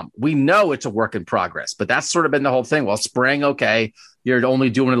it's come. We know it's a work in progress, but that's sort of been the whole thing. Well, spring, okay, you're only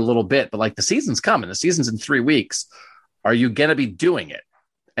doing it a little bit, but like the season's coming. The season's in 3 weeks. Are you going to be doing it?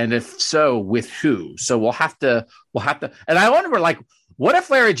 And if so, with who? So we'll have to, and I wonder, like, what if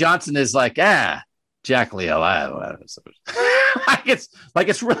Larry Johnson is like, Jack Leo, like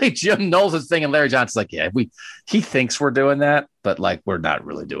it's really Jim Knowles' thing, and Larry Johnson's like, yeah, he thinks we're doing that, but like we're not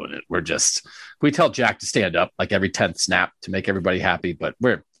really doing it. We tell Jack to stand up like every 10th snap to make everybody happy, but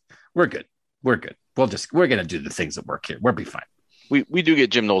we're good. We're good. We're gonna do the things that work here. We'll be fine. We do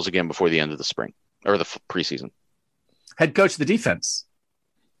get Jim Knowles again before the end of the spring or the preseason. Head coach of the defense.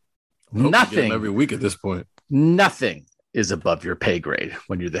 Nothing every week at this point. Nothing is above your pay grade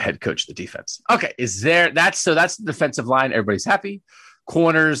when you're the head coach of the defense. Okay, that's the defensive line. Everybody's happy.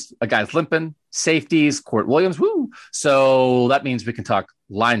 Corners, a guy's limping. Safeties, Court Williams. Woo! So that means we can talk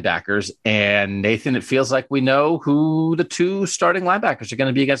linebackers. And Nathan, it feels like we know who the 2 starting linebackers are going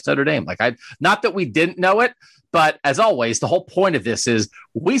to be against Notre Dame. Not that we didn't know it, but as always, the whole point of this is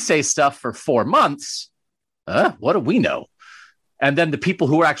we say stuff for 4 months. What do we know? And then the people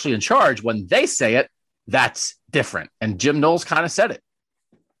who are actually in charge, when they say it, that's different. And Jim Knowles kind of said it.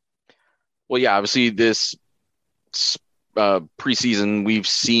 Well, yeah, obviously this preseason we've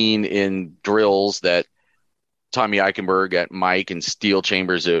seen in drills that Tommy Eichenberg at Mike and Steel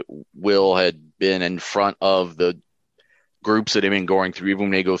Chambers at Will had been in front of the groups that have been going through. Even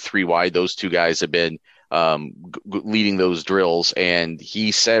when they go 3 wide, those 2 guys have been leading those drills. And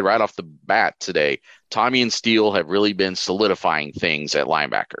he said right off the bat today, Tommy and Steele have really been solidifying things at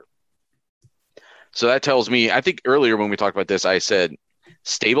linebacker. So that tells me, I think earlier when we talked about this, I said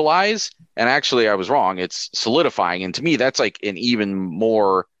stabilize, and actually I was wrong. It's solidifying. And to me, that's like an even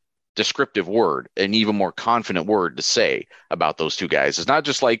more descriptive word, an even more confident word to say about those two guys. It's not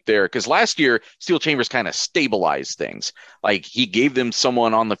just like because last year Steel Chambers kind of stabilized things. Like he gave them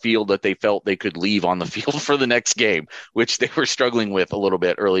someone on the field that they felt they could leave on the field for the next game, which they were struggling with a little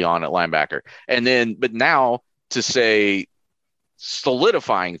bit early on at linebacker. But now to say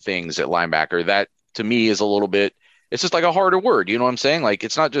solidifying things at linebacker, that to me is a little bit, it's just like a harder word. You know what I'm saying? Like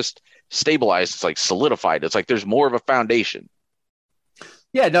it's not just stabilized, it's like solidified. It's like there's more of a foundation.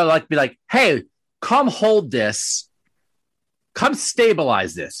 Yeah, no, like be like, hey, come hold this, come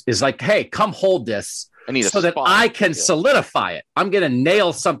stabilize this. Is like, hey, come hold this so that I can solidify it. I'm going to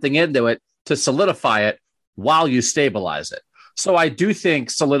nail something into it to solidify it while you stabilize it. So I do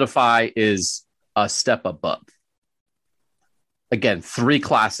think solidify is a step above. Again, 3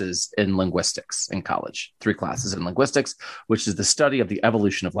 classes in linguistics in college, 3 classes in linguistics, which is the study of the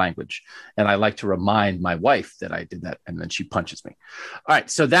evolution of language. And I like to remind my wife that I did that, and then she punches me. All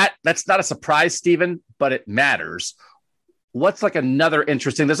right, so that's not a surprise, Stephen, but it matters. What's like another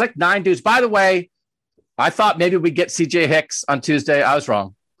interesting? There's like 9 dudes. By the way, I thought maybe we'd get CJ Hicks on Tuesday. I was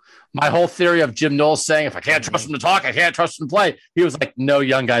wrong. My whole theory of Jim Knowles saying, if I can't trust him to talk, I can't trust him to play. He was like, no,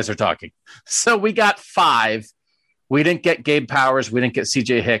 young guys are talking. So we got 5. We didn't get Gabe Powers. We didn't get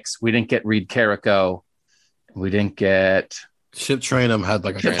CJ Hicks. We didn't get Reed Carrico. We didn't get Chip Trainum had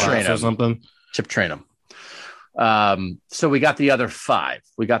like a class or something. Chip Trainum. So we got the other 5.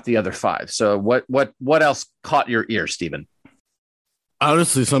 So what else caught your ear, Stephen?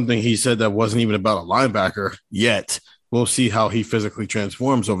 Honestly, something he said that wasn't even about a linebacker yet. We'll see how he physically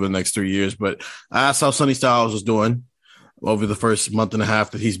transforms over the next 3 years. But I asked how Sonny Styles was doing over the first month and a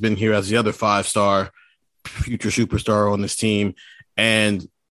half that he's been here as the other 5-star future superstar on this team, and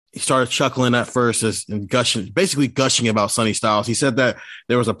he started chuckling at first and gushing about Sonny Styles. He said that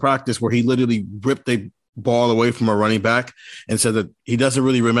there was a practice where he literally ripped a ball away from a running back and said that he doesn't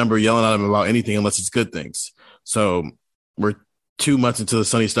really remember yelling at him about anything unless it's good things. So we're 2 months into the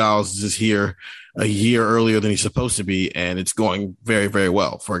Sonny Styles is here a year earlier than he's supposed to be, and it's going very, very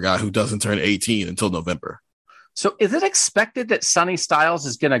well for a guy who doesn't turn 18 until November. So is it expected that Sonny Styles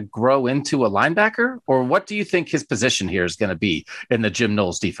is going to grow into a linebacker, or what do you think his position here is going to be in the Jim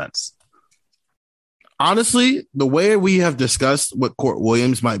Knowles defense? Honestly, the way we have discussed what Court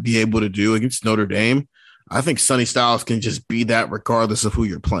Williams might be able to do against Notre Dame, I think Sonny Styles can just be that regardless of who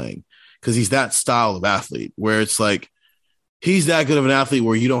you're playing, because he's that style of athlete where it's like he's that good of an athlete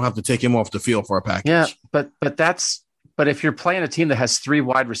where you don't have to take him off the field for a package. Yeah, but if you're playing a team that has 3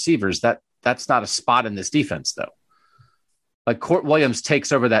 wide receivers, that's not a spot in this defense, though. Like Court Williams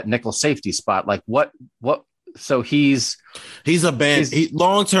takes over that nickel safety spot. Like what? So he's a bandit.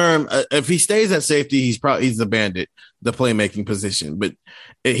 Long term, if he stays at safety, he's the bandit, the playmaking position. But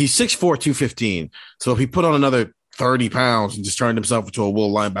he's 6'4", 215. So if he put on another 30 pounds and just turned himself into a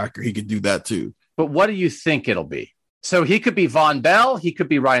will linebacker, he could do that too. But what do you think it'll be? So he could be Von Bell. He could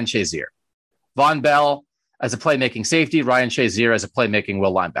be Ryan Shazier. Von Bell as a playmaking safety, Ryan Shazier as a playmaking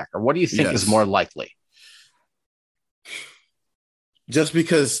will linebacker. What do you think is more likely? Just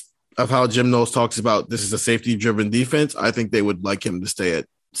because of how Jim Knowles talks about this is a safety-driven defense, I think they would like him to stay at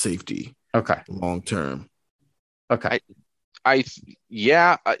safety. Okay. Long term. Okay.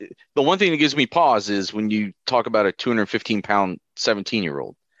 The one thing that gives me pause is when you talk about a 215-pound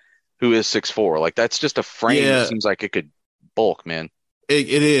 17-year-old who is 6'4". Like, that's just a frame that seems like it could bulk, man. It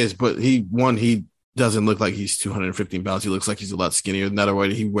is, but he doesn't look like he's 215 pounds. He looks like he's a lot skinnier than that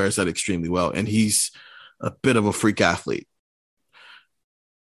already. He wears that extremely well, and he's a bit of a freak athlete.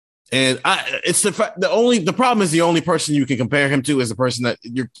 And the problem is the only person you can compare him to is the person that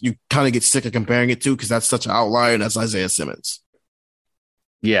you kind of get sick of comparing it to because that's such an outlier, and that's Isaiah Simmons.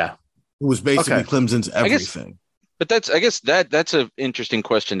 Yeah, who was basically Clemson's everything. I guess that's an interesting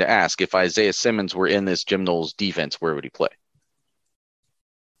question to ask. If Isaiah Simmons were in this Jim Knowles defense, where would he play?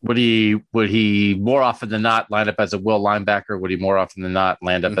 Would he more often than not line up as a will linebacker? Would he more often than not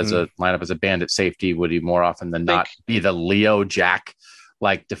line up as a bandit safety? Would he more often than not be the Leo Jack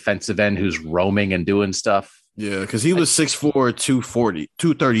like defensive end who's roaming and doing stuff? Yeah, because he was 6'4",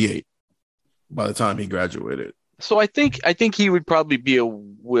 238 by the time he graduated. So I think he would probably be a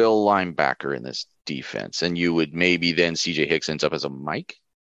will linebacker in this defense, and you would maybe then CJ Hicks ends up as a Mike.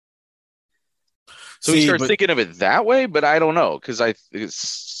 So he starts thinking of it that way, but I don't know because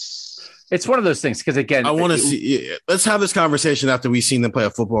It's one of those things because again, I want to see. Let's have this conversation after we've seen them play a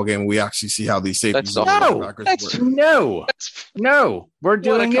football game. And we actually see how these safeties. No, we're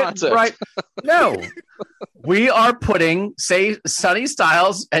doing it right. No, we are putting Sonny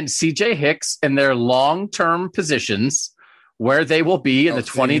Styles and CJ Hicks in their long-term positions where they will be in the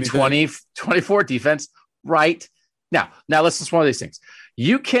 2020-24 defense right now. Now, listen to one of these things.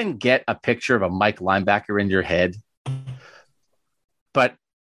 You can get a picture of a Mike linebacker in your head, but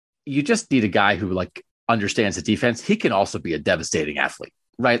you just need a guy who like understands the defense. He can also be a devastating athlete,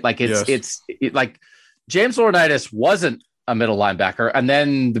 right? Like it's like James Laurinaitis wasn't a middle linebacker. And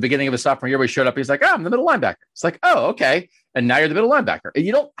then the beginning of his sophomore year, we showed up. He's like, I'm the middle linebacker. It's like, oh, okay. And now you're the middle linebacker. And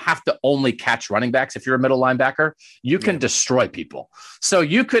you don't have to only catch running backs. If you're a middle linebacker, you can destroy people. So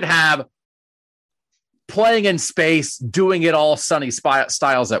you could have playing in space, doing it all Sonny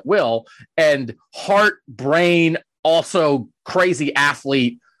Styles at will, and heart, brain, also crazy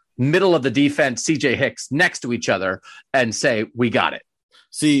athlete, middle of the defense, CJ Hicks next to each other and say, we got it.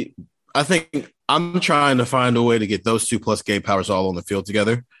 See, I think I'm trying to find a way to get those two plus Gabe Powers all on the field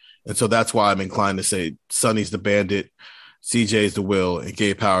together. And so that's why I'm inclined to say Sonny's the bandit, CJ's the Will, and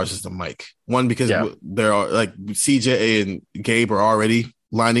Gabe Powers is the Mike. One, because there are like CJ and Gabe are already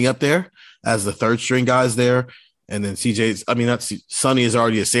lining up there as the third string guys there. And then Sonny is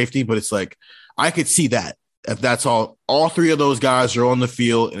already a safety, but it's like, I could see that. If that's all three of those guys are on the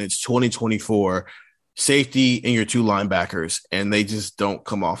field and it's 2024, safety and your two linebackers, and they just don't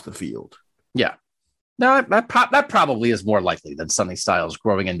come off the field. Yeah. No, that probably is more likely than Sonny Styles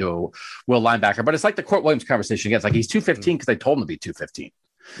growing into a will linebacker. But it's like the Court Williams conversation again. It's like he's 215 because they told him to be 215.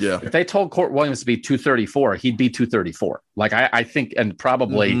 Yeah. If they told Court Williams to be 234, he'd be 234. Like I think, and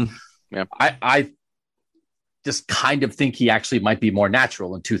probably, I just kind of think he actually might be more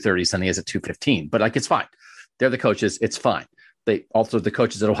natural in 230s than he is at 215. But like, it's fine. They're the coaches. It's fine. They also, the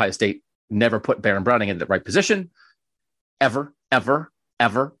coaches at Ohio State never put Baron Browning in the right position ever. But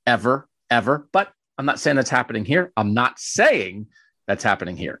I'm not saying that's happening here. I'm not saying that's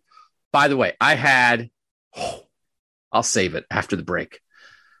happening here. By the way, I'll save it after the break.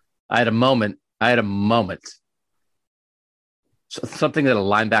 I had a moment. Something that a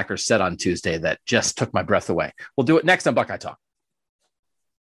linebacker said on Tuesday that just took my breath away. We'll do it next on Buckeye Talk.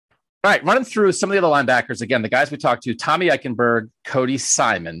 All right, running through some of the other linebackers. Again, the guys we talked to, Tommy Eichenberg, Cody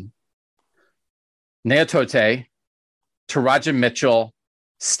Simon, Neotote, Taraja Mitchell,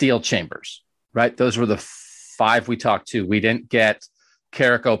 Steele Chambers, right? Those were the five we talked to. We didn't get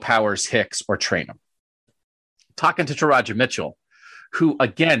Carrico, Powers, Hicks, or Trainum. Talking to Taraja Mitchell, who,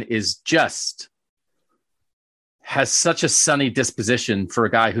 again, has such a sunny disposition for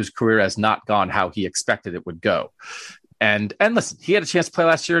a guy whose career has not gone how he expected it would go. And listen, he had a chance to play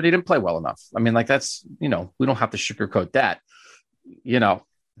last year and he didn't play well enough. I mean, like that's, we don't have to sugarcoat that.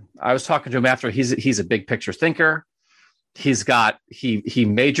 I was talking to him after. He's a big picture thinker. He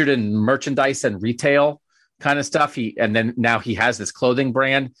majored in merchandise and retail kind of stuff. And then now he has this clothing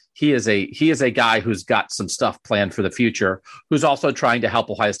brand. He is a guy who's got some stuff planned for the future, who's also trying to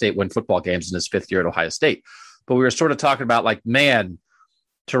help Ohio State win football games in his fifth year at Ohio State. But we were sort of talking about like, man,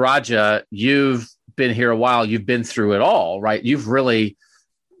 Taraja, you've been here a while. You've been through it all, right? You've really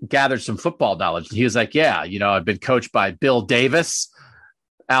gathered some football knowledge. And he was like, yeah, I've been coached by Bill Davis,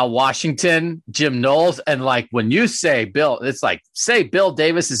 Al Washington, Jim Knowles. And like, when you say Bill, it's like, say Bill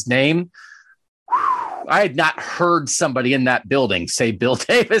Davis's name. I had not heard somebody in that building say Bill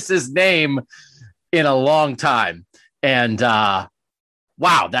Davis's name in a long time. And, wow,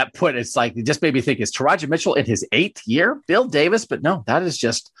 it's like, it just made me think, is Taraja Mitchell in his 8th year, Bill Davis? But no, that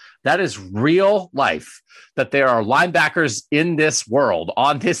is real life, that there are linebackers in this world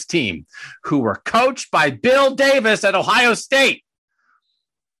on this team who were coached by Bill Davis at Ohio State.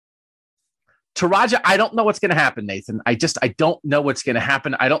 Taraja, I don't know what's going to happen, Nathan. I don't know what's going to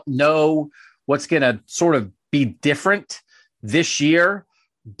happen. I don't know what's going to sort of be different this year,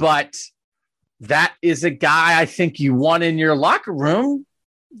 but that is a guy I think you want in your locker room.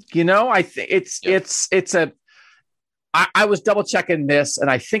 I think I was double checking this and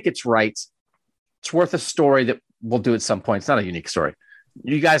I think it's right. It's worth a story that we'll do at some point. It's not a unique story.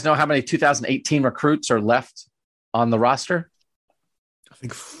 You guys know how many 2018 recruits are left on the roster? I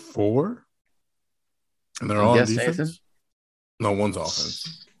think 4. And they're all on defense? Nathan? No, one's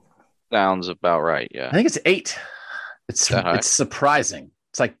offense. Sounds about right, yeah. I think it's 8. It's surprising.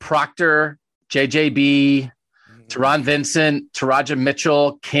 It's like Proctor, JJB, Teron Vincent, Taraja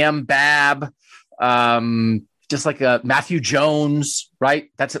Mitchell, Cam Babb, just like Matthew Jones, right?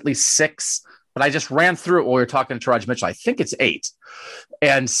 That's at least 6. But I just ran through it while we were talking to Taraja Mitchell. I think it's 8.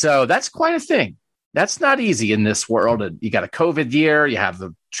 And so that's quite a thing. That's not easy in this world. And you got a COVID year, you have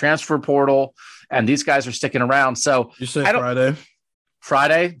the transfer portal, and these guys are sticking around. So You said Friday?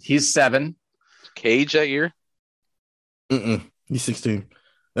 Friday, he's 7. Cage that year? He's 16.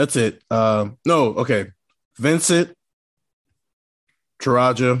 That's it. No, okay. Vincent,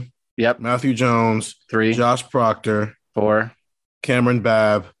 Taraja, Yep. Matthew Jones, 3, Josh Proctor, 4, Cameron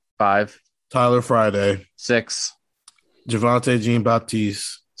Babb, 5, Tyler Friday, 6, Javante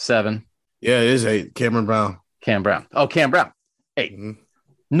Jean-Baptiste. 7. Yeah, it is 8. Cameron Brown. Cam Brown. Oh, Cam Brown. 8.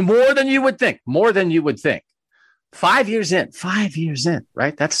 Mm-hmm. More than you would think. 5 years in,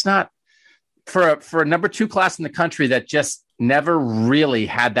 right? That's not for a number 2 class in the country that just never really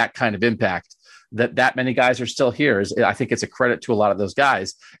had that kind of impact. That many guys are still here. I think it's a credit to a lot of those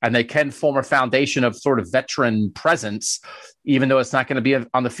guys, and they can form a foundation of sort of veteran presence, even though it's not going to be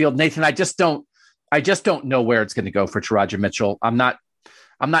on the field. Nathan, I just don't know where it's going to go for Taraja Mitchell. I'm not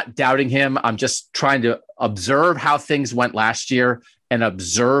doubting him. I'm just trying to observe how things went last year and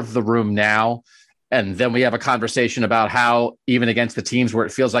observe the room now. And then we have a conversation about how even against the teams where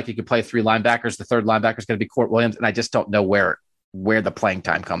it feels like you could play 3 linebackers, the third linebacker is going to be Court Williams. And I just don't know where the playing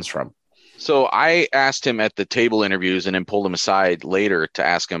time comes from. So I asked him at the table interviews and then pulled him aside later to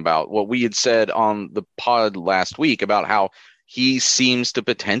ask him about what we had said on the pod last week about how he seems to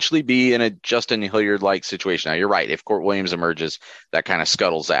potentially be in a Justin Hilliard-like situation. Now, you're right. If Court Williams emerges, that kind of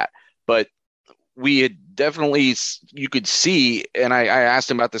scuttles that. But we had definitely, you could see, and I asked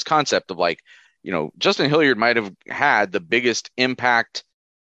him about this concept of like, Justin Hilliard might have had the biggest impact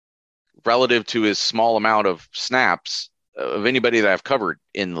relative to his small amount of snaps of anybody that I've covered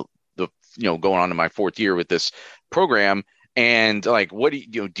in the going on to my 4th year with this program. And like, what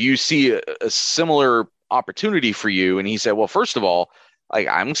do you see a similar opportunity for you? And he said, well, first of all, like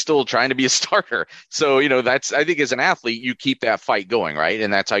I'm still trying to be a starter. So, that's, I think as an athlete, you keep that fight going, right?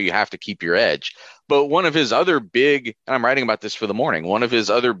 And that's how you have to keep your edge. But one of his other big, and I'm writing about this for The Morning, one of his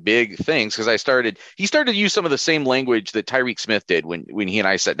other big things, because he started to use some of the same language that Tyreek Smith did when he and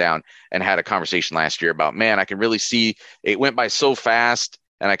I sat down and had a conversation last year about, man, I can really see it went by so fast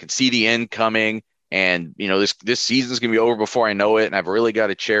and I can see the end coming. And, this season's going to be over before I know it. And I've really got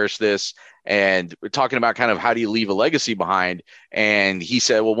to cherish this. And we're talking about kind of how do you leave a legacy behind? And he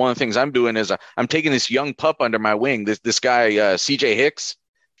said, well, one of the things I'm doing is I'm taking this young pup under my wing, this guy, CJ Hicks,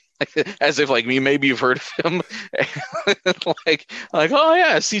 as if like maybe you've heard of him, like, oh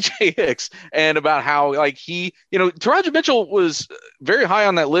yeah, CJ Hicks, and about how like he, Taraja Mitchell was very high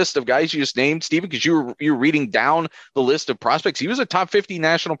on that list of guys you just named, Stephen, because you were reading down the list of prospects. He was a top 50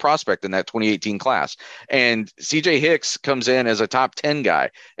 national prospect in that 2018 class, and CJ Hicks comes in as a top 10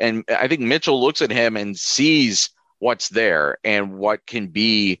 guy, and I think Mitchell looks at him and sees what's there and what can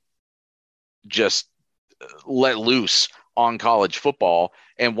be just let loose on college football.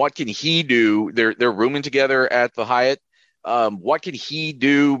 And what can he do? They're rooming together at the Hyatt. What can he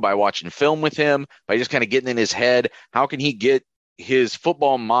do by watching film with him, by just kind of getting in his head? How can he get his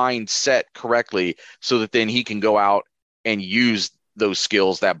football mind set correctly so that then he can go out and use those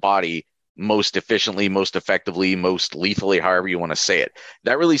skills, that body, most efficiently, most effectively, most lethally, however you want to say it?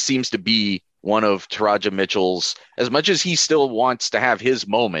 That really seems to be one of Taraja Mitchell's, as much as he still wants to have his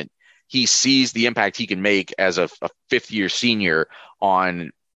moment, he sees the impact he can make as a 5th-year senior on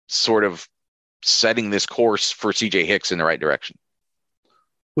sort of setting this course for CJ Hicks in the right direction.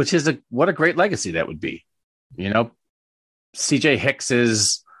 Which is what a great legacy that would be. CJ Hicks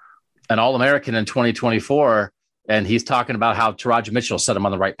is an All-American in 2024, and he's talking about how Taraja Mitchell set him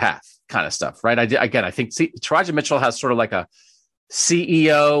on the right path kind of stuff, right? I think Taraja Mitchell has sort of like a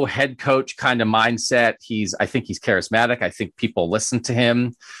CEO, head coach kind of mindset. I think he's charismatic. I think people listen to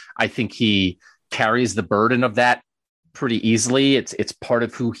him. I think he carries the burden of that pretty easily. It's part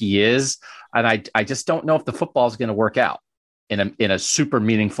of who he is. And I just don't know if the football is going to work out in a super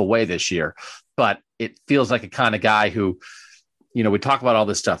meaningful way this year. But it feels like a kind of guy who, we talk about all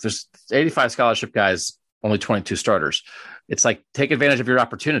this stuff. There's 85 scholarship guys, only 22 starters. It's like, take advantage of your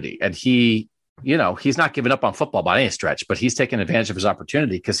opportunity. And he's not giving up on football by any stretch, but he's taking advantage of his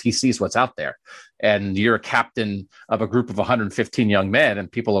opportunity because he sees what's out there. And you're a captain of a group of 115 young men,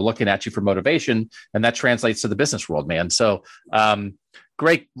 and people are looking at you for motivation, and that translates to the business world, man. So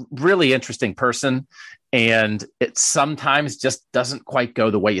great, really interesting person. And it sometimes just doesn't quite go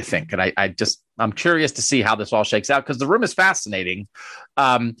the way you think. And I'm curious to see how this all shakes out because the room is fascinating.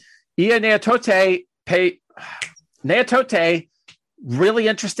 Ia Neatote, really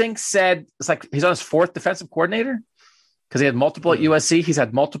interesting, said it's like he's on his 4th defensive coordinator because he had multiple at USC. He's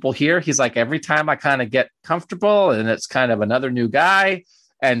had multiple here. He's like, every time I kind of get comfortable and it's kind of another new guy.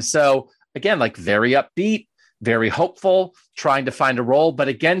 And so again, like very upbeat, very hopeful, trying to find a role. But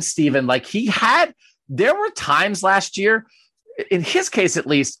again, Stephen, like he had there were times last year, in his case at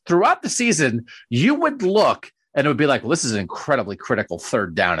least, throughout the season, you would look and it would be like, well, this is an incredibly critical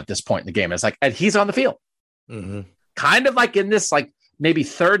third down at this point in the game. And it's like, and he's on the field. Mm-hmm. Kind of like in this, like maybe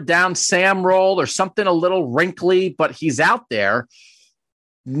third down Sam role or something a little wrinkly, but he's out there.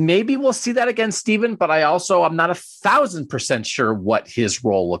 Maybe we'll see that again, Steven, but I'm not 1,000% sure what his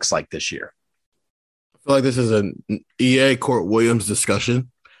role looks like this year. I feel like this is an EA Court Williams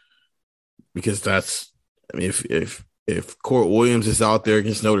discussion because if Court Williams is out there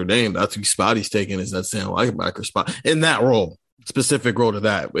against Notre Dame, that's who Spotty's taking, is that Sam linebacker spot in that role, specific role to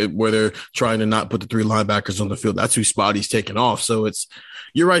that, where they're trying to not put the 3 linebackers on the field. That's who Spotty's taking off. So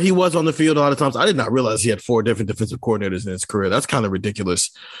you're right. He was on the field a lot of times. I did not realize he had 4 different defensive coordinators in his career. That's kind of ridiculous.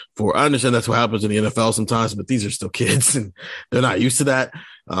 I understand that's what happens in the NFL sometimes, but these are still kids and they're not used to that,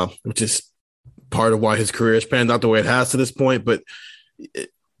 which is part of why his career has panned out the way it has to this point. But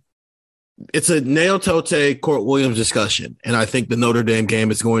it's a Nail Tote Court Williams discussion. And I think the Notre Dame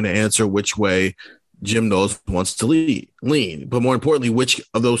game is going to answer which way Jim Knowles wants to lean. But more importantly, which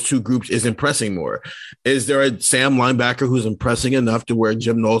of those two groups is impressing more? Is there a Sam linebacker who's impressing enough to where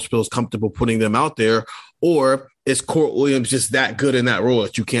Jim Knowles feels comfortable putting them out there? Or is Court Williams just that good in that role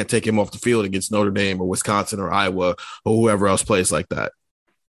that you can't take him off the field against Notre Dame or Wisconsin or Iowa or whoever else plays like that?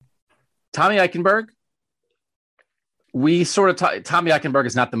 Tommy Eichenberg. Tommy Eichenberg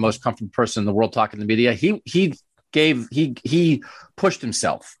is not the most comfortable person in the world talking to the media. He pushed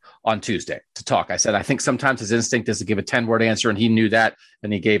himself on Tuesday to talk. I said, I think sometimes his instinct is to give a 10-word answer, and he knew that,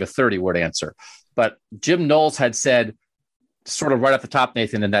 and he gave a 30-word answer. But Jim Knowles had said, sort of right off the top,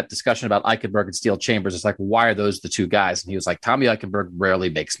 Nathan, in that discussion about Eichenberg and Steel Chambers, it's like, why are those the two guys? And he was like, Tommy Eichenberg rarely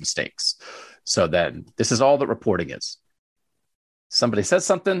makes mistakes. So then this is all that reporting is. Somebody says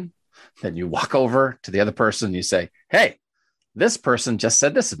something, then you walk over to the other person and you say, hey, this person just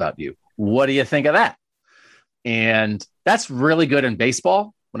said this about you. What do you think of that? And that's really good in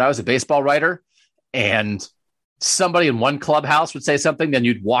baseball. When I was a baseball writer and somebody in one clubhouse would say something, then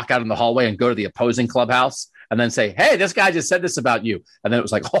you'd walk out in the hallway and go to the opposing clubhouse and then say, hey, this guy just said this about you. And then it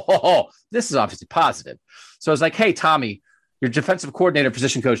was like, this is obviously positive. So I was like, hey, Tommy, your defensive coordinator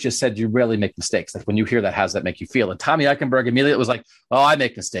position coach just said you rarely make mistakes. Like when you hear that, how does that make you feel? And Tommy Eichenberg immediately was like, oh, I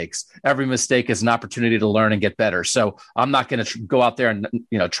make mistakes. Every mistake is an opportunity to learn and get better. So I'm not going to go out there and,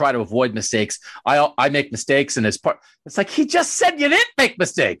 try to avoid mistakes. I make mistakes. And it's like, he just said you didn't make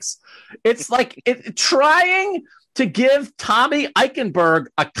mistakes. It's like trying to give Tommy Eichenberg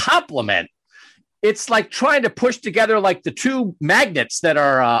a compliment. It's like trying to push together like the two magnets that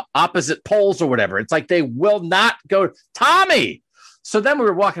are opposite poles or whatever. It's like they will not go, Tommy. So then we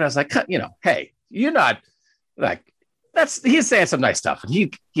were walking. I was like, hey, you're not like he's saying some nice stuff. And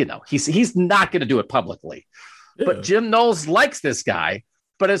he's not going to do it publicly. Yeah. But Jim Knowles likes this guy.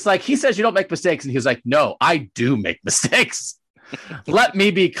 But it's like he says you don't make mistakes. And he was like, no, I do make mistakes. Let me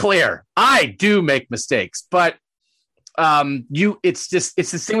be clear. I do make mistakes. But it's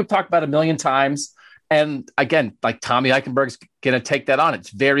the thing we've talked about a million times. And again, like Tommy Eichenberg's going to take that on. It's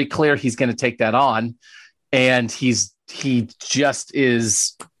very clear he's going to take that on. And he's the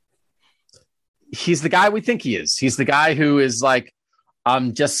guy we think he is. He's the guy who is like,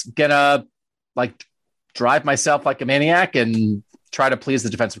 I'm just going to like drive myself like a maniac and try to please the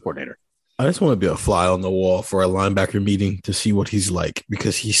defensive coordinator. I just want to be a fly on the wall for a linebacker meeting to see what he's like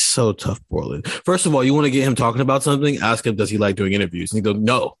because he's so tough, Portland. First of all, you want to get him talking about something, ask him, does he like doing interviews? And he goes,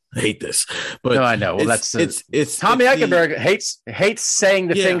 no, I hate this. But no, I know. Well, it's Tommy Eichenberg hates saying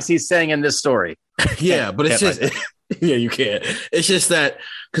the things he's saying in this story. Yeah, but it's just yeah, you can't. It's just that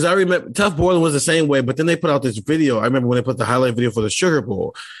because I remember Tough Borland was the same way, but then they put out this video. I remember when they put the highlight video for the Sugar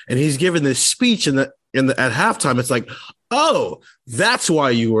Bowl, and he's giving this speech at halftime. It's like, oh, that's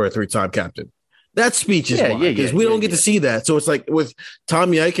why you were a 3-time captain. That speech is why, because we don't get to see that. So it's like with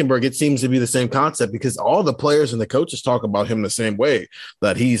Tommy Eichenberg, it seems to be the same concept because all the players and the coaches talk about him the same way,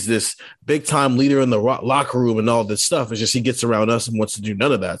 that he's this big time leader in the locker room and all this stuff. It's just he gets around us and wants to do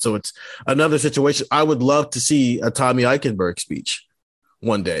none of that. So it's another situation. I would love to see a Tommy Eichenberg speech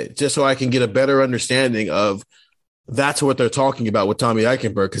one day, just so I can get a better understanding of that's what they're talking about with Tommy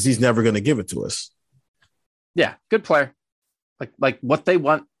Eichenberg, because he's never going to give it to us. Yeah, good player. Like what they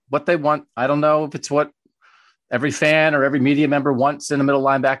want. I don't know if it's what every fan or every media member wants in a middle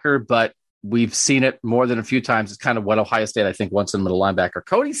linebacker, but we've seen it more than a few times. It's kind of what Ohio State, I think, wants in a middle linebacker.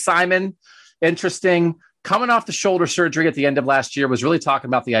 Cody Simon, interesting. Coming off the shoulder surgery at the end of last year, was really talking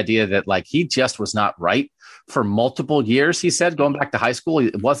about the idea that like he just was not right for multiple years. He said going back to high school,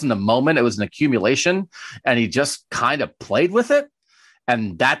 it wasn't a moment. It was an accumulation, and he just kind of played with it.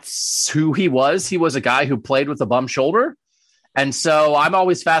 And that's who he was. He was a guy who played with a bum shoulder. And so I'm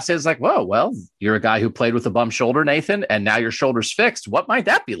always fascinated. It's like, whoa, well, you're a guy who played with a bum shoulder, Nathan, and now your shoulder's fixed. What might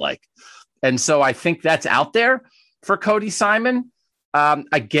that be like? And so I think that's out there for Cody Simon.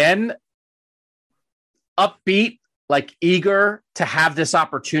 Again, upbeat, like eager to have this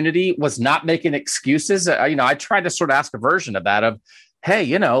opportunity, was not making excuses. I tried to sort of ask a version of that of,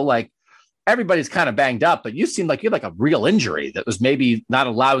 hey, like everybody's kind of banged up, but you seem like you had like a real injury that was maybe not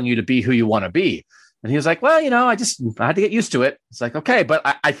allowing you to be who you want to be. And he was like, well, I had to get used to it. It's like, okay. But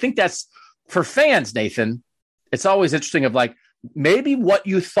I think that's for fans, Nathan, it's always interesting of like, maybe what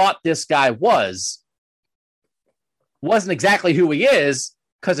you thought this guy wasn't exactly who he is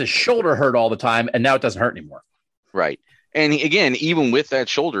because his shoulder hurt all the time. And now it doesn't hurt anymore. Right. And again, even with that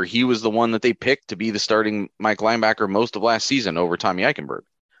shoulder, he was the one that they picked to be the starting Mike linebacker most of last season over Tommy Eichenberg,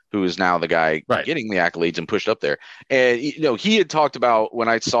 who is now the guy getting the accolades and pushed up there. And, he had talked about when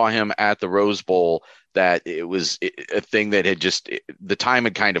I saw him at the Rose Bowl that it was a thing that had the time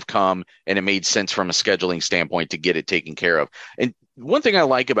had kind of come and it made sense from a scheduling standpoint to get it taken care of. And one thing I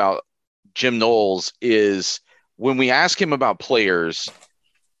like about Jim Knowles is when we ask him about players,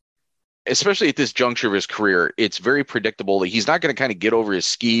 especially at this juncture of his career, it's very predictable that he's not going to kind of get over his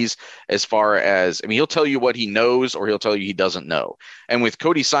skis as far as, he'll tell you what he knows or he'll tell you he doesn't know. And with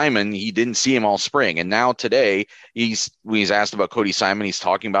Cody Simon, he didn't see him all spring. And now today when he's asked about Cody Simon, he's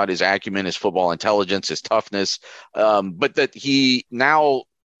talking about his acumen, his football intelligence, his toughness. But that he now,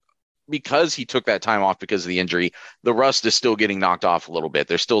 because he took that time off because of the injury, the rust is still getting knocked off a little bit.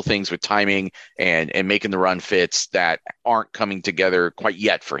 There's still things with timing and making the run fits that aren't coming together quite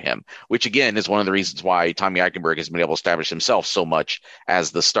yet for him, which again is one of the reasons why Tommy Eichenberg has been able to establish himself so much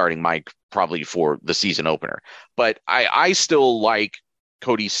as the starting Mike probably for the season opener. But I still like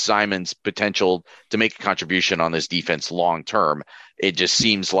Cody Simon's potential to make a contribution on this defense long term. It just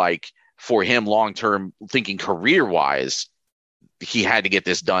seems like for him long term, thinking career wise, he had to get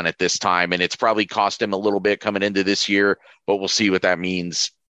this done at this time, and it's probably cost him a little bit coming into this year, but we'll see what that means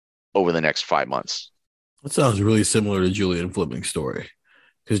over the next 5 months. That sounds really similar to Julian Fleming's story,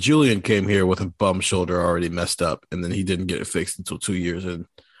 because Julian came here with a bum shoulder already messed up, and then he didn't get it fixed until 2 years into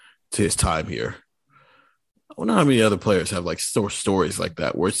his time here. I wonder how many other players have like stories like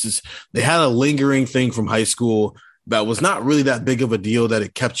that, where it's just they had a lingering thing from high school that was not really that big of a deal that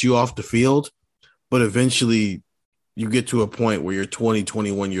it kept you off the field, but eventually you get to a point where you're 20,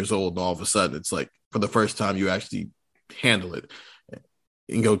 21 years old, and all of a sudden it's like for the first time you actually handle it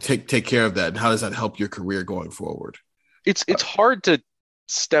and go take care of that. And how does that help your career going forward? It's hard to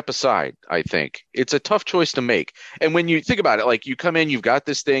step aside. I think it's a tough choice to make. And when you think about it, like you come in, you've got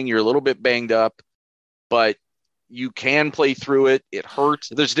this thing, you're a little bit banged up, but you can play through it. It hurts.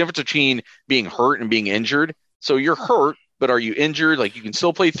 There's a difference between being hurt and being injured. So you're hurt, but are you injured? Like you can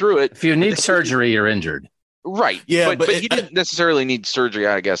still play through it. If you need surgery, you're injured. Right. Yeah, but he didn't necessarily need surgery,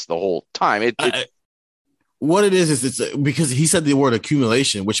 I guess, the whole time. What it is it's because he said the word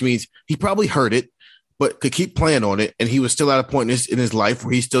accumulation, which means he probably heard it, but could keep playing on it. And he was still at a point in his life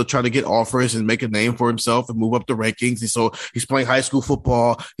where he's still trying to get offers and make a name for himself and move up the rankings. And so he's playing high school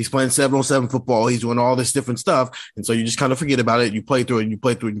football. He's playing 7-on-7 football. He's doing all this different stuff. And so you just kind of forget about it. You play through it and you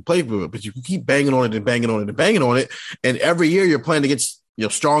play through it and you play through it. But you can keep banging on it and banging on it and banging on it. And every year you're playing against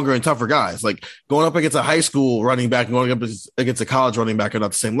stronger and tougher guys. Like going up against a high school running back and going up against a college running back are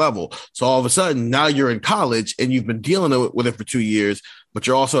not the same level. So all of a sudden now you're in college and you've been dealing with it for 2 years, but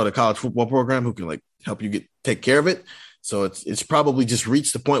you're also at a college football program who can like help you take care of it. So it's probably just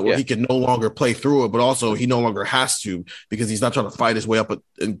reached the point where he can no longer play through it, but also he no longer has to because he's not trying to fight his way up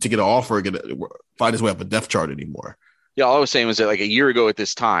to get an offer, fight his way up a depth chart anymore. Yeah, all I was saying was that like a year ago at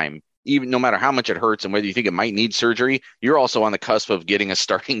this time, even no matter how much it hurts and whether you think it might need surgery, you're also on the cusp of getting a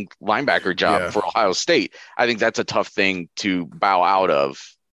starting linebacker job for Ohio State. I think that's a tough thing to bow out of,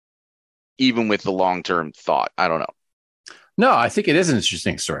 even with the long-term thought. I don't know. No, I think it is an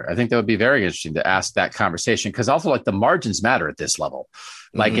interesting story. I think that would be very interesting to ask that conversation because also like the margins matter at this level.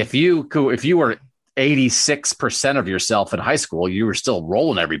 Like if you were 86% of yourself in high school, you were still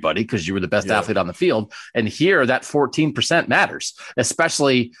rolling everybody because you were the best athlete on the field. And here that 14% matters,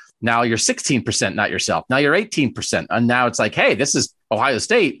 especially now you're 16% not yourself. Now you're 18%. And now it's like, hey, this is Ohio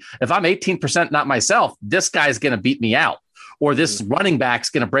State. If I'm 18% not myself, this guy's going to beat me out or this running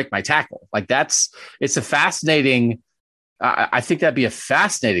back's going to break my tackle. Like it's a fascinating, I think that'd be a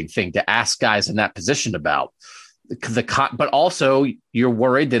fascinating thing to ask guys in that position about but also you're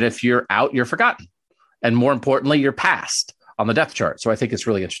worried that if you're out, you're forgotten. And more importantly, you're passed on the depth chart. So I think it's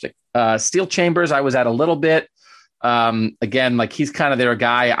really interesting. Steel Chambers, I was at a little bit. Again, like he's kind of their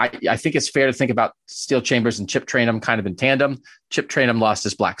guy. I think it's fair to think about Steel Chambers and Chip Trainum kind of in tandem. Chip Trainum lost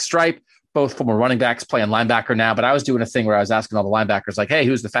his black stripe, both former running backs playing linebacker now, but I was doing a thing where I was asking all the linebackers, like, hey,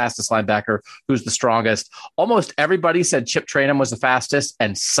 who's the fastest linebacker? Who's the strongest? Almost everybody said Chip Trayanum was the fastest,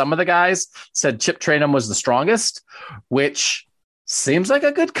 and some of the guys said Chip Trayanum was the strongest, which seems like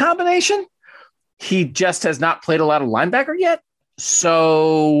a good combination. He just has not played a lot of linebacker yet.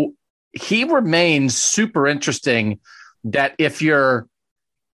 So he remains super interesting that if your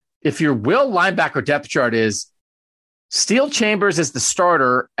will linebacker depth chart is Steele Chambers is the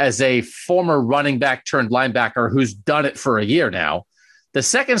starter as a former running back turned linebacker who's done it for a year now. The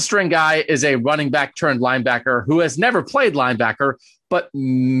second string guy is a running back turned linebacker who has never played linebacker, but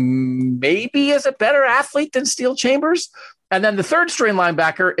maybe is a better athlete than Steele Chambers. And then the third string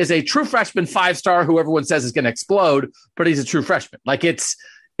linebacker is a true freshman 5-star who everyone says is going to explode, but he's a true freshman. Like it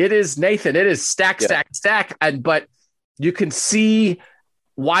is Nathan. It is stack. But you can see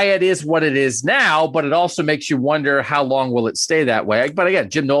why it is what it is now, but it also makes you wonder how long will it stay that way. But again,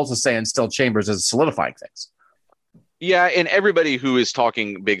 Jim Knowles is saying still Chambers is solidifying things. Yeah, and everybody who is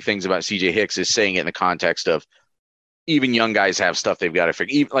talking big things about CJ Hicks is saying it in the context of even young guys have stuff they've got to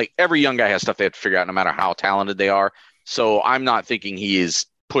figure. Like every young guy has stuff they have to figure out no matter how talented they are. So I'm not thinking he is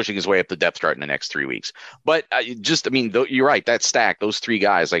pushing his way up the depth chart in the next 3 weeks. But you're right, that stack, those three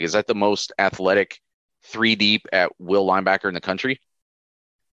guys, like, is that the most athletic 3 deep at will linebacker in the country?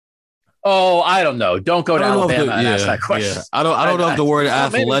 Oh, I don't know. Don't go to Alabama and ask that question. Yeah. I don't know if the word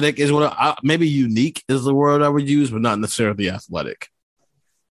athletic is what maybe unique is the word I would use, but not necessarily athletic.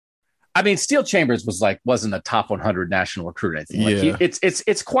 I mean, Steele Chambers wasn't a top 100 national recruit. I think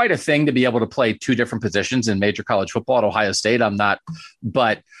it's quite a thing to be able to play 2 different positions in major college football at Ohio State. I'm not,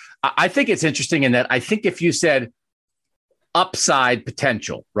 but I think it's interesting in that I think if you said upside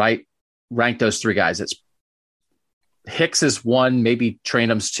potential, right, rank those 3 guys. It's Hicks is 1, maybe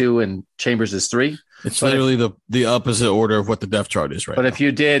Trayanum's 2, and Chambers is 3. It's literally the opposite order of what the depth chart is right now. But if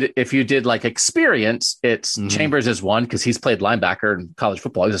you did like experience, it's Chambers is 1 because he's played linebacker in college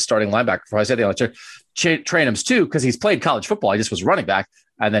football. He's a starting linebacker for Ohio State. Trayanum's 2 because he's played college football. He just was running back.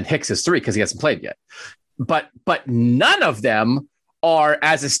 And then Hicks is 3 because he hasn't played yet. But none of them are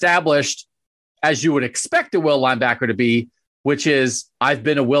as established as you would expect a will linebacker to be, which is I've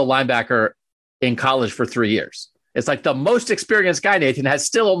been a will linebacker in college for 3 years. It's like the most experienced guy, Nathan, has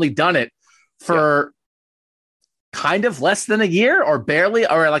still only done it for kind of less than a year or barely,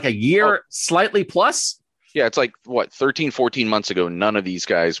 or like a year slightly plus. Yeah, it's like, 13, 14 months ago, none of these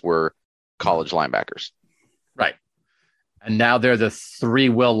guys were college linebackers. Right. And now they're the 3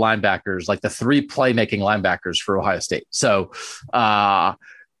 will linebackers, like the 3 playmaking linebackers for Ohio State. So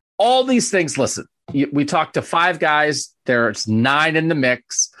all these things, listen, we talked to 5 guys. There's 9 in the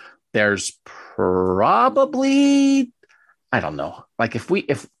mix. There's probably, I don't know, like if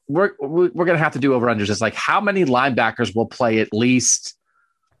we're going to have to do over-unders, it's like how many linebackers will play at least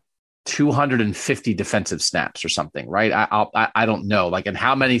 250 defensive snaps or something, right? I don't know, like, and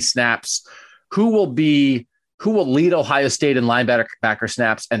how many snaps, who will lead Ohio State in linebacker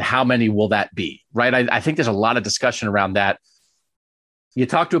snaps, and how many will that be, right? I think there's a lot of discussion around that. You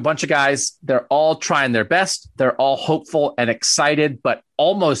talk to a bunch of guys, they're all trying their best. They're all hopeful and excited, but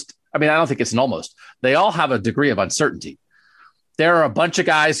almost, I mean, I don't think it's an almost. They all have a degree of uncertainty. There are a bunch of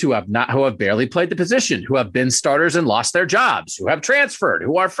guys who have barely played the position, who have been starters and lost their jobs, who have transferred,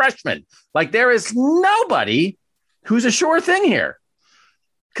 who are freshmen. Like, there is nobody who's a sure thing here.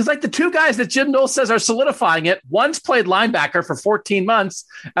 Because like the 2 guys that Jim Knowles says are solidifying it, one's played linebacker for 14 months,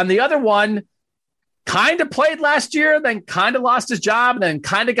 and the other one kind of played last year, then kind of lost his job, and then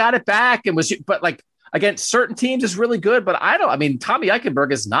kind of got it back, and but like against certain teams is really good. But Tommy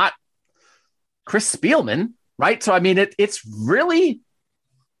Eichenberg is not Chris Spielman, right? So I mean, it's really,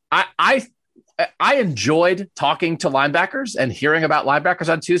 I enjoyed talking to linebackers and hearing about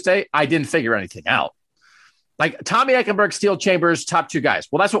linebackers on Tuesday. I didn't figure anything out. Like Tommy Eichenberg, Steele Chambers, top 2 guys.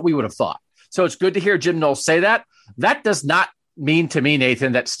 Well, that's what we would have thought. So it's good to hear Jim Knowles say that. That does not mean to me,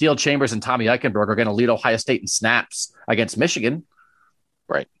 Nathan, that Steele Chambers and Tommy Eichenberg are going to lead Ohio State in snaps against Michigan.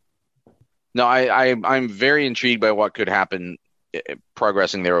 Right. No, I'm very intrigued by what could happen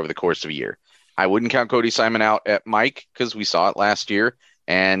progressing there over the course of a year. I wouldn't count Cody Simon out at Mike because we saw it last year,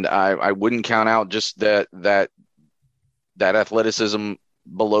 and I wouldn't count out just that athleticism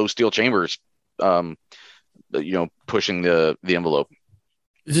below Steele Chambers, pushing the envelope.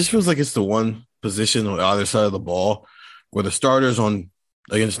 It just feels like it's the one position on the other side of the ball where the starters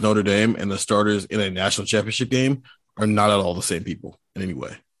against Notre Dame and the starters in a national championship game are not at all the same people in any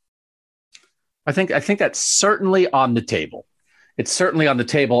way. I think that's certainly on the table. It's certainly on the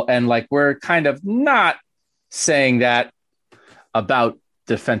table. And like, we're kind of not saying that about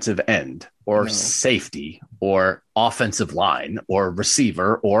defensive end or safety or offensive line or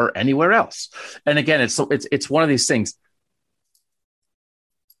receiver or anywhere else. And again, it's one of these things.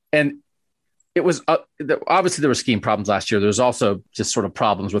 And it was obviously there were scheme problems last year. There's also just sort of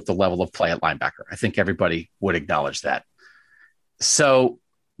problems with the level of play at linebacker. I think everybody would acknowledge that. So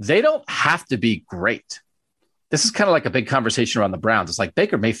they don't have to be great. This is kind of like a big conversation around the Browns. It's like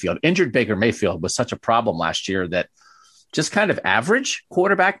injured Baker Mayfield was such a problem last year that just kind of average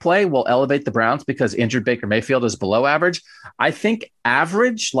quarterback play will elevate the Browns because injured Baker Mayfield is below average. I think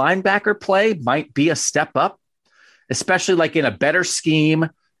average linebacker play might be a step up, especially like in a better scheme.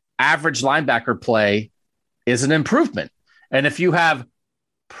 Average linebacker play is an improvement. And if you have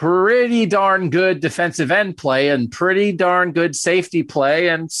pretty darn good defensive end play and pretty darn good safety play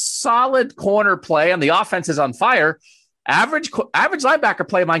and solid corner play and the offense is on fire, average linebacker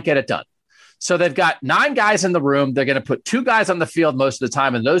play might get it done. So they've got 9 guys in the room. They're going to put 2 guys on the field most of the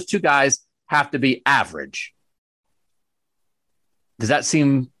time, and those 2 guys have to be average. Does that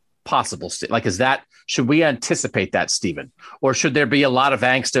seem possible? Like, should we anticipate that, Stephen? Or should there be a lot of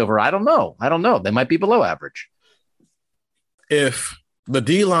angst over, I don't know. They might be below average. If the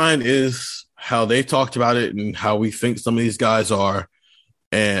D-line is how they talked about it and how we think some of these guys are,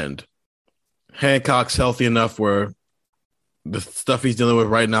 and Hancock's healthy enough where the stuff he's dealing with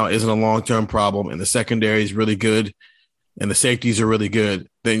right now isn't a long-term problem, and the secondary is really good, and the safeties are really good,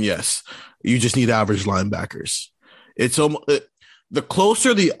 then yes, you just need average linebackers. It's the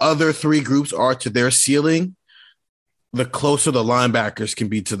closer the other 3 groups are to their ceiling, the closer the linebackers can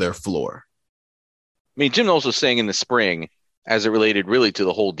be to their floor. I mean, Jim Knowles was saying in the spring, as it related really to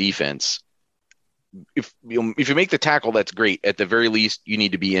the whole defense, if you make the tackle, that's great. At the very least, you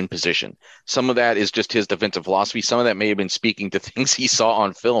need to be in position. Some of that is just his defensive philosophy. Some of that may have been speaking to things he saw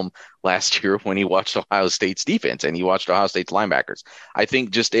on film last year when he watched Ohio State's defense and he watched Ohio State's linebackers. I think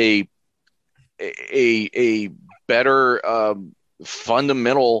just a better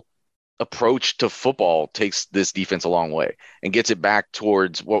fundamental approach to football takes this defense a long way and gets it back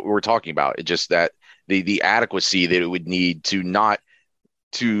towards what we were talking about. It's just that the adequacy that it would need to not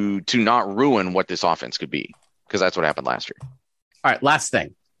ruin what this offense could be, because that's what happened last year. All right, last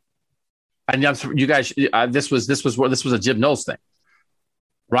thing. And you guys, this was a Jim Knowles thing.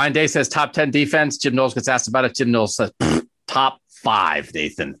 Ryan Day says top 10 defense. Jim Knowles gets asked about it. Jim Knowles says top 5,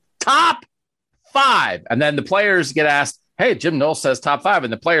 Nathan. Top 5. And then the players get asked, hey, Jim Knowles says top 5.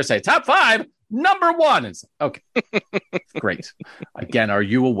 And the players say top 5, number 1. And okay, great. Again, are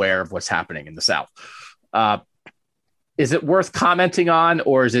you aware of what's happening in the South? Is it worth commenting on,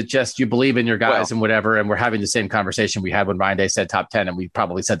 or is it just you believe in your guys and whatever, and we're having the same conversation we had when Ryan Day said top 10, and we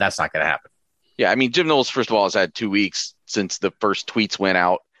probably said that's not going to happen? Yeah, I mean, Jim Knowles, first of all, has had 2 weeks since the first tweets went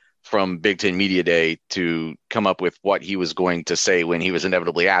out from Big Ten Media Day to come up with what he was going to say when he was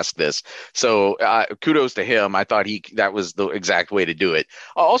inevitably asked this. So kudos to him. I thought that was the exact way to do it.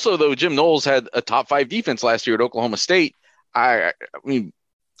 Also, though, Jim Knowles had a top 5 defense last year at Oklahoma State. I mean,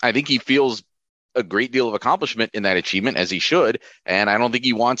 I think he feels a great deal of accomplishment in that achievement, as he should. And I don't think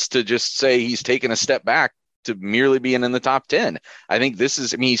he wants to just say he's taken a step back to merely being in the top 10. I think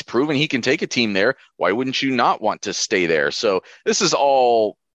he's proven he can take a team there. Why wouldn't you not want to stay there? So this is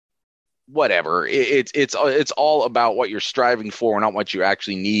all whatever. It's all about what you're striving for, not what you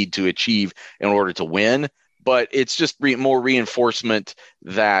actually need to achieve in order to win. But it's just more reinforcement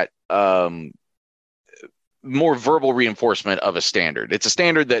that, more verbal reinforcement of a standard. It's a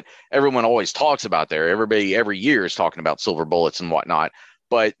standard that everyone always talks about there. Everybody every year is talking about silver bullets and whatnot.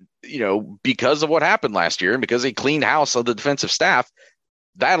 But, because of what happened last year and because they cleaned house of the defensive staff,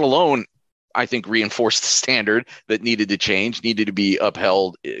 that alone, I think, reinforced the standard that needed to change, needed to be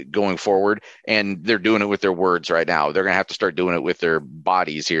upheld going forward. And they're doing it with their words right now. They're going to have to start doing it with their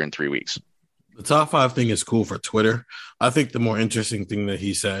bodies here in 3 weeks. The top 5 thing is cool for Twitter. I think the more interesting thing that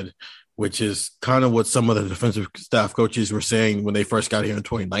he said, which is kind of what some of the defensive staff coaches were saying when they first got here in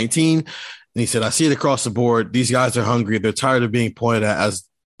 2019. And he said, I see it across the board. These guys are hungry. They're tired of being pointed at as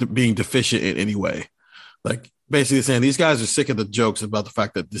being deficient in any way. Like basically saying these guys are sick of the jokes about the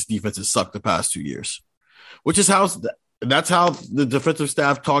fact that this defense has sucked the past 2 years, which is that's how the defensive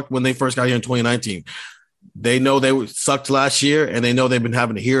staff talked when they first got here in 2019. They know they sucked last year and they know they've been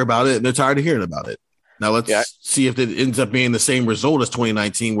having to hear about it and they're tired of hearing about it. Now let's see if it ends up being the same result as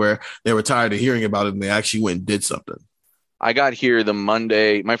 2019, where they were tired of hearing about it and they actually went and did something. I got here the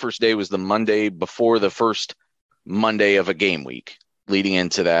Monday. My first day was the Monday before the first Monday of a game week leading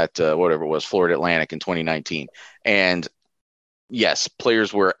into that, whatever it was, Florida Atlantic in 2019. And yes,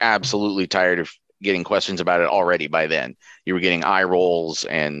 players were absolutely tired of getting questions about it already by then. You were getting eye rolls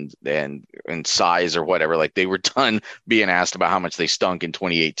and sighs or whatever. Like they were done being asked about how much they stunk in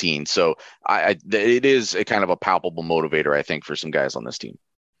 2018. So it is a kind of a palpable motivator, I think, for some guys on this team.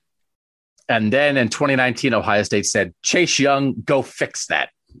 And then in 2019, Ohio State said, Chase Young, go fix that.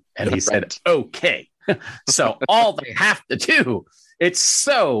 And he said, okay. So all they have to do, it's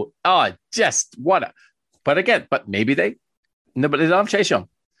so, just what a, but maybe nobody don't have Chase Young,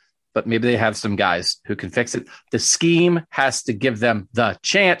 but maybe they have some guys who can fix it. The scheme has to give them the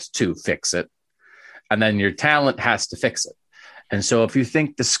chance to fix it. And then your talent has to fix it. And so if you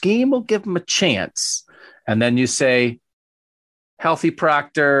think the scheme will give them a chance, and then you say, healthy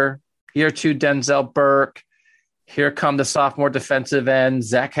Proctor, year 2 Denzel Burke, here come the sophomore defensive end.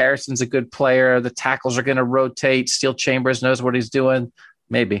 Zach Harrison's a good player. The tackles are going to rotate. Steel Chambers knows what he's doing.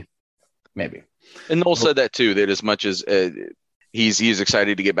 Maybe. And Noel said that too, that as much as he's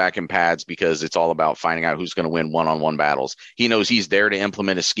excited to get back in pads because it's all about finding out who's going to win one-on-one battles. He knows he's there to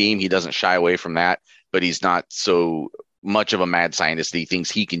implement a scheme. He doesn't shy away from that, but he's not so much of a mad scientist that he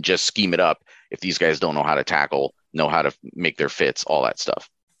thinks he can just scheme it up if these guys don't know how to tackle, know how to make their fits, all that stuff.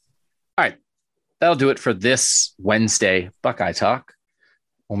 All right. That'll do it for this Wednesday Buckeye Talk.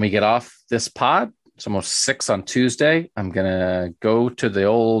 When we get off this pod, it's almost 6 on Tuesday. I'm going to go to the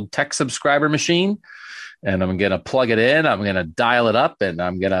old tech subscriber machine and I'm going to plug it in. I'm going to dial it up and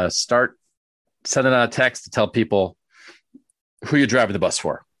I'm going to start sending out a text to tell people who you're driving the bus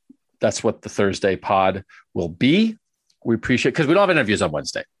for. That's what the Thursday pod will be. We appreciate, because we don't have interviews on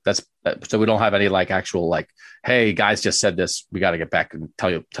Wednesday. So we don't have any actual hey, guys just said this. We got to get back and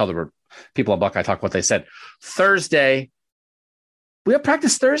tell the people on Buckeye Talk what they said. Thursday, we have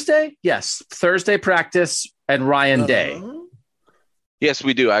practice Thursday? Yes. Thursday practice and Ryan Day. Yes,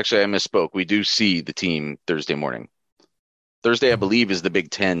 we do. Actually, I misspoke. We do see the team Thursday morning. Thursday, I believe, is the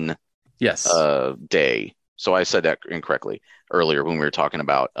Big Ten day. So I said that incorrectly earlier when we were talking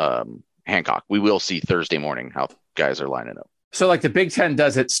about Hancock. We will see Thursday morning how guys are lining up. So the Big Ten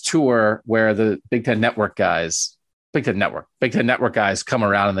does its tour where the Big Ten Network guys come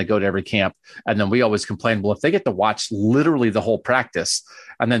around and they go to every camp. And then we always complain, well, if they get to watch literally the whole practice,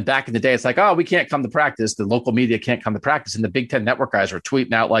 and then back in the day, it's we can't come to practice. The local media can't come to practice. And the Big Ten Network guys are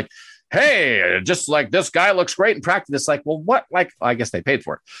tweeting out hey, just this guy looks great in practice. It's well, what? I guess they paid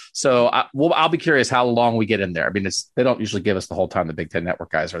for it. So I'll be curious how long we get in there. I mean, they don't usually give us the whole time the Big Ten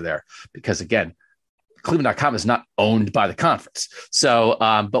Network guys are there because, again, Cleveland.com is not owned by the conference. So,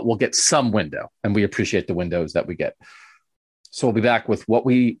 but we'll get some window, and we appreciate the windows that we get. So we'll be back with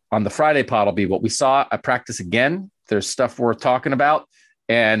on the Friday pod will be what we saw at practice again. There's stuff worth talking about,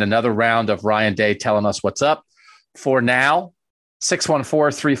 and another round of Ryan Day telling us what's up. For now,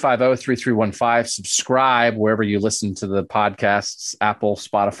 614-350-3315. Subscribe wherever you listen to the podcasts, Apple,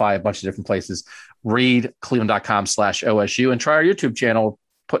 Spotify, a bunch of different places. Read Cleveland.com/OSU and try our YouTube channel,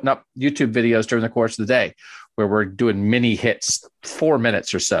 putting up YouTube videos during the course of the day where we're doing mini hits, 4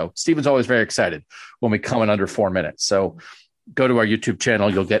 minutes or so. Steven's always very excited when we come in under 4 minutes. So go to our YouTube channel.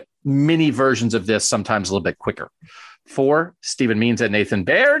 You'll get mini versions of this, sometimes a little bit quicker. For Steven Means and Nathan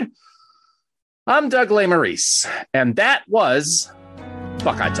Baird, I'm Doug Lesmerises, and that was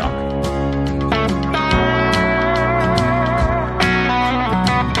Buckeye Talk.